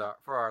up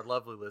for our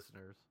lovely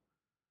listeners.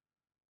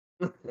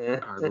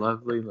 Our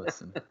lovely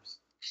listeners.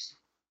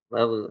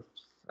 Lovely.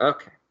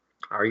 Okay.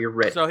 Are you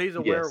ready? So he's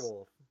a Yes.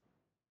 werewolf.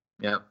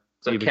 Yep.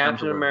 So He becomes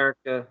Captain a werewolf.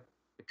 America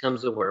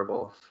becomes a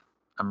werewolf,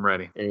 I'm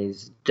ready. and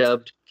he's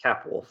dubbed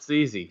Capwolf. It's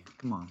easy.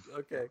 Come on.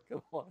 Okay,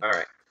 come on. All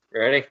right. You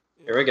ready?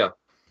 Here we go.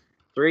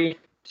 3,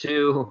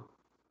 2,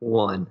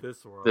 1.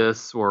 This world.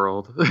 This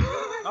world.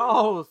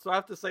 Oh, so I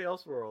have to say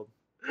Elseworld.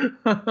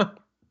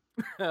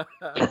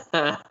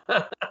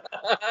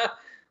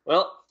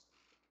 Well,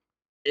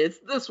 it's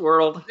this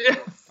world.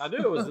 I knew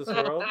it was this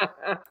world.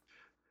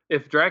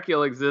 If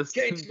Dracula exists,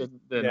 Okay.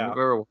 then Yeah.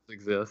 werewolves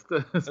exist.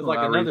 It's like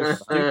another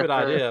stupid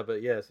idea,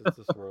 but yes, it's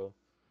this world.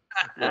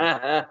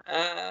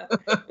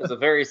 It's a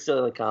very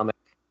silly comic,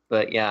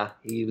 but yeah,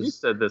 he You was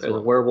said this there's a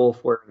one.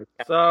 werewolf wearing.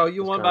 So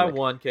you This won by comic.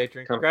 one,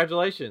 Catherine. Come-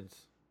 Congratulations.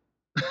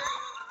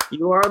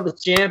 You are the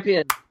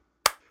champion.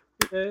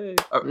 Yay.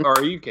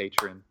 Are you,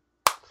 Katrin?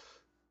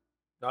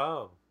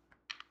 Oh,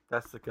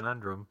 that's the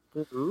conundrum.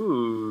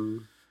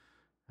 Ooh.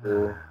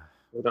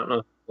 We don't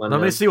know. When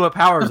Let me see what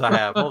powers I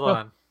have. Hold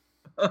on.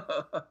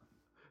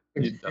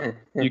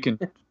 You can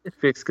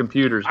fix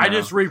computers now. I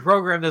just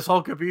reprogrammed this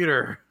whole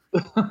computer.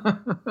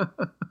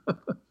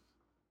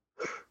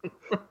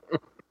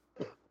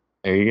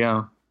 There you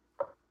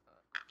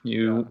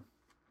go.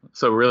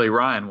 So really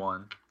Ryan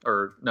won.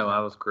 Or no, I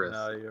was Chris.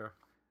 No, you're.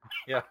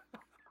 Yeah.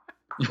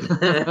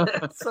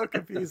 It's so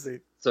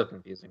confusing. So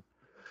confusing.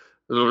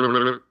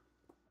 I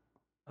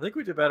think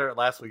we did better at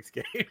last week's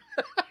game.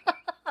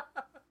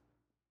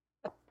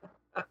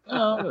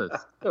 No,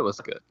 it was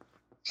good.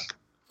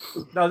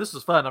 No, this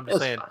was fun. I'm just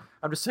It's saying. fine.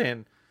 I'm just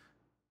saying.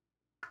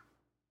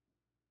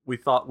 We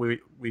thought we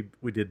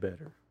did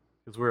better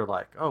because we were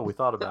like, oh, we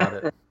thought about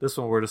it. This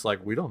one, we're just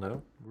like, we don't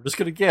know. We're just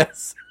gonna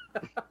guess.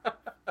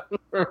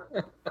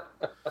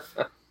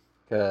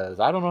 Because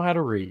I don't know how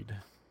to read.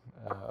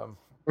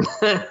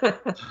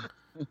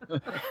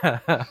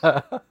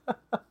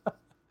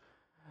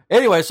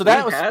 Anyway, so that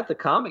We was had the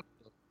comic.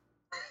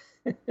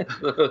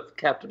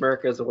 Captain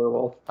America is a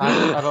werewolf.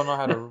 I don't know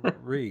how to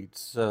read,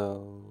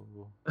 so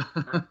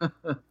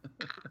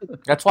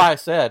that's why I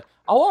said,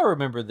 "Oh, I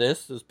remember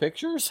this. Those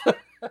pictures.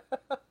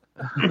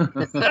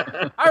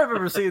 I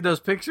remember seeing those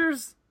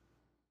pictures."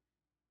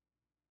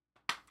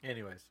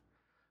 Anyways,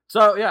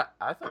 so yeah,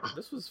 I thought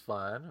this was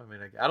fun. I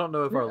mean, I don't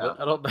know if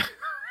I don't know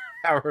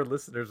how our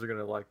listeners are going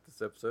to like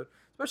this episode,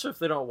 especially if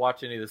they don't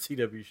watch any of the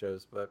CW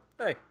shows. But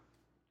hey,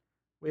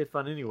 we had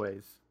fun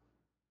anyways.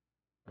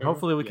 And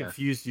hopefully, we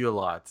confused you a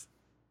lot.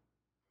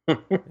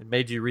 It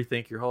made you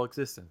rethink your whole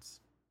existence.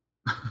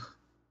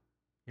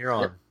 You're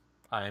on.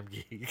 I Am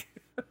Geek.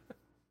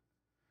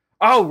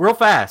 Oh, real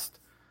fast.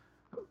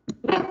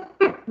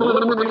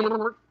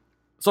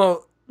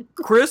 So,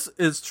 Chris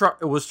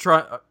was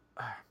trying.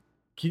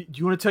 Do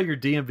you want to tell your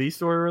DMV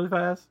story really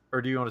fast,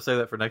 or do you want to say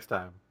that for next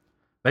time?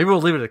 Maybe we'll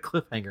leave it a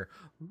cliffhanger.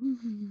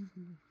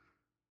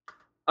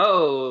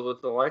 Oh,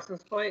 with the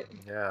license plate?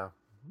 Yeah.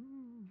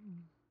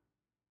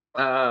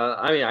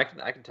 I mean, I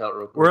can tell it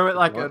real quick. We're at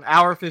like an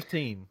hour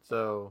 15,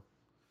 so.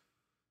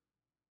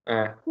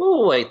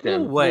 We'll wait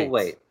then. We'll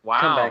wait.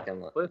 Wow. Come back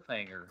and look.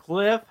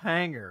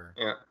 Cliffhanger.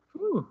 Yeah.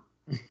 Whew.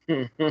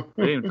 We didn't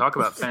even talk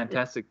about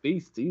Fantastic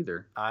Beasts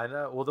either. I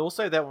know. Well, we'll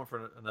save that one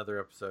for another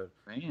episode.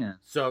 Man.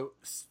 So,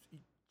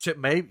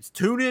 maybe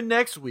tune in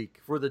next week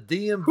for the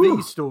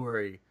DMV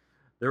story.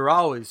 They're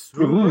always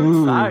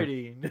super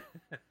exciting.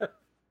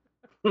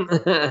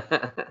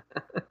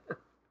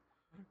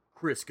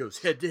 Chris goes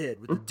head to head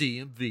with the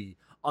DMV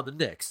on the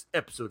next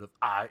episode of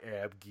I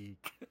Am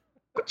Geek.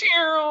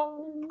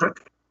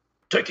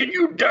 Taking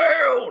you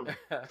down.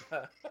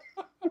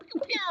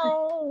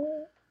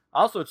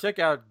 Also, check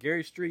out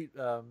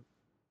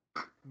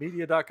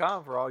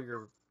GaryStreetMedia.com for all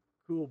your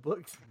cool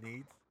books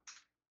needs.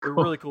 They're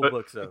really cool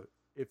books, though.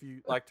 If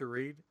you like to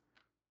read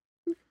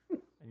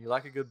and you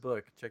like a good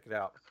book, check it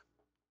out.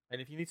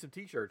 And if you need some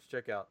t-shirts,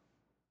 check out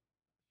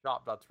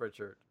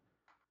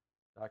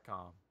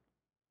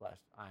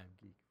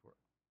shop.spreadshirt.com/IamGeek for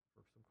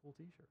some cool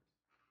t-shirts.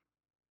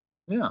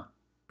 Yeah.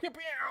 Pew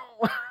pew.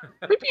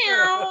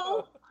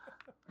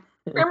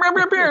 I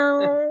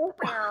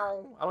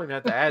don't even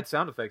have to add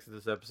sound effects to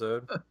this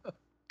episode.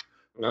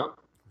 No.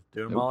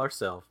 Doing them all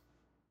ourselves.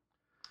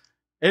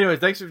 Anyways,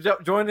 thanks for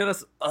joining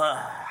us.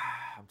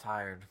 I'm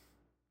tired.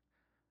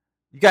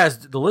 You guys,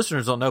 the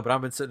listeners don't know, but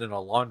I've been sitting in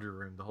a laundry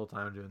room the whole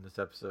time doing this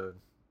episode.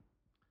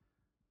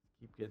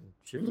 Keep getting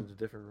shifted to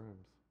different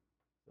rooms.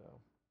 So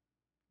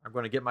I'm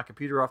going to get my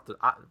computer off the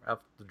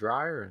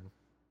dryer and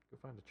go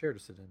find a chair to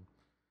sit in.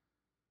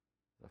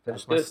 I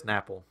finished my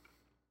Snapple.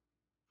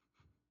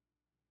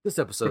 This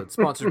episode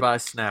sponsored by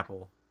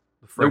Snapple,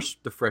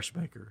 the fresh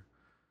maker.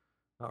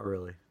 Not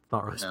really. It's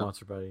not really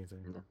sponsored by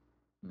anything.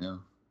 No.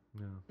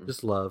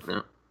 Just love.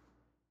 No.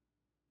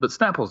 But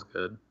Snapple's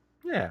good.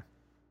 Yeah.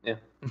 Yeah.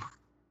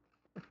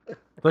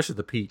 Especially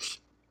the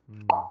peach.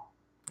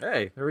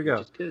 Hey, there we go.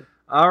 Just good.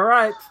 All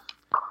right.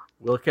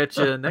 We'll catch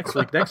you next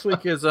week. Next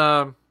week is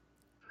the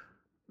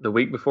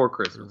week before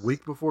Christmas.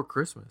 Week before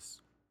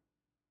Christmas.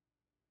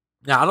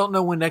 Now, I don't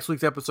know when next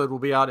week's episode will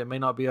be out. It may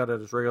not be out at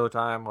its regular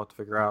time. We'll have to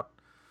figure out.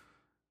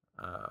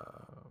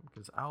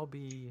 Because I'll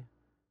be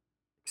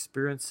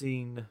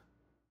experiencing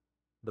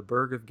the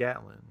Burg of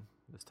Gatlin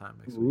this time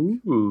next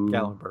week. Ooh.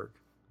 Gatlinburg.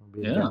 I'll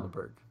be in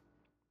Gatlinburg.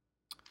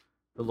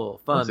 A little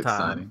fun time.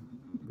 Exciting.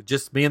 With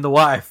just me and the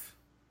wife.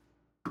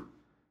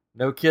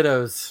 No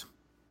kiddos.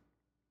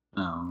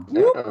 Oh.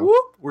 Whoop,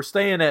 whoop. We're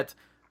staying at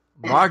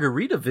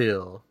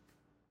Margaritaville.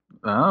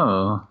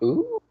 Oh.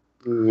 Ooh.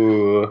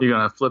 You're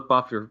going to flip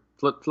off your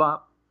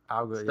flip-flop?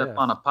 I'll go, Step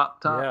on a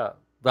pop top? Yeah.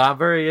 But I'm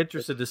very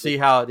interested to see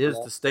how it is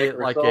to stay at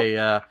like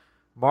a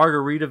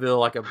Margaritaville,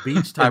 like a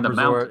beach type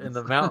resort in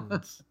the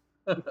mountains.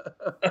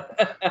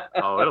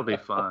 Oh, it'll be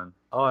fun.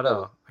 Oh, I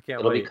know. I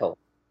can't It'll wait. be cold.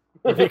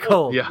 It'll be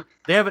cold. Yeah.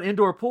 They have an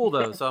indoor pool,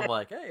 though, so I'm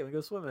like, hey, we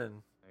go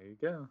swimming. There you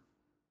go.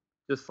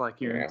 Just like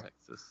here in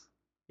Texas.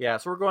 Yeah,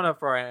 so we're going up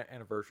for our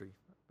anniversary,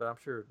 but I'm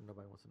sure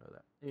nobody wants to know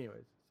that.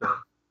 Anyways, so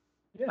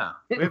yeah.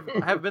 I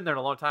haven't been there in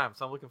a long time,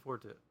 so I'm looking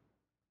forward to it.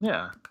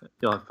 Yeah,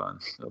 you'll have fun.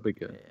 It'll be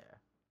good. Yeah.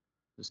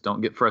 Just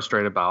don't get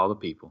frustrated by all the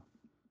people.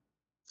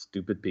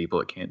 Stupid people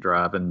that can't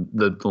drive and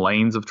the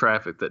lanes of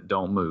traffic that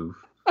don't move.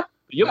 But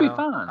you'll be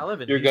fine. I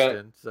live in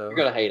Houston, so you're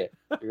gonna hate it.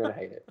 You're gonna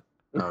hate it.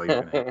 Oh,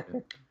 you're gonna hate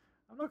it.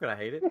 I'm not gonna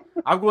hate it.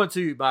 I'm going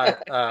to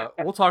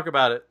we'll talk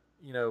about it,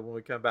 when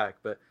we come back.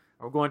 But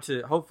I'm going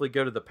to hopefully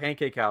go to the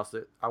pancake house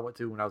that I went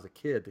to when I was a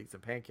kid to eat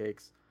some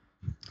pancakes.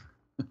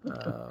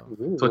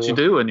 That's what you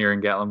do when you're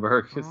in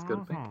Gatlinburg. It's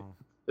good.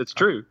 It's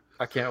true.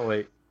 I can't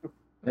wait.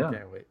 Yeah. I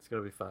can't wait. It's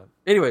going to be fun.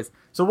 Anyways,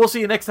 so we'll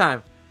see you next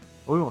time.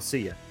 We won't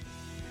see you.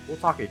 We'll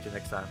talk at you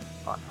next time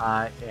on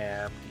I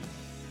Am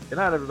Geek. Good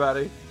night,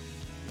 everybody.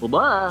 Well,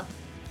 bye.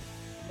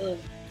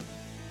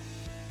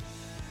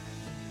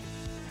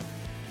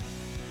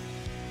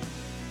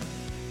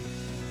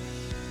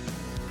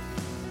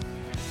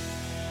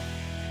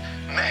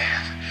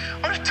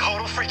 Man, what a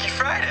total Freaky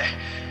Friday.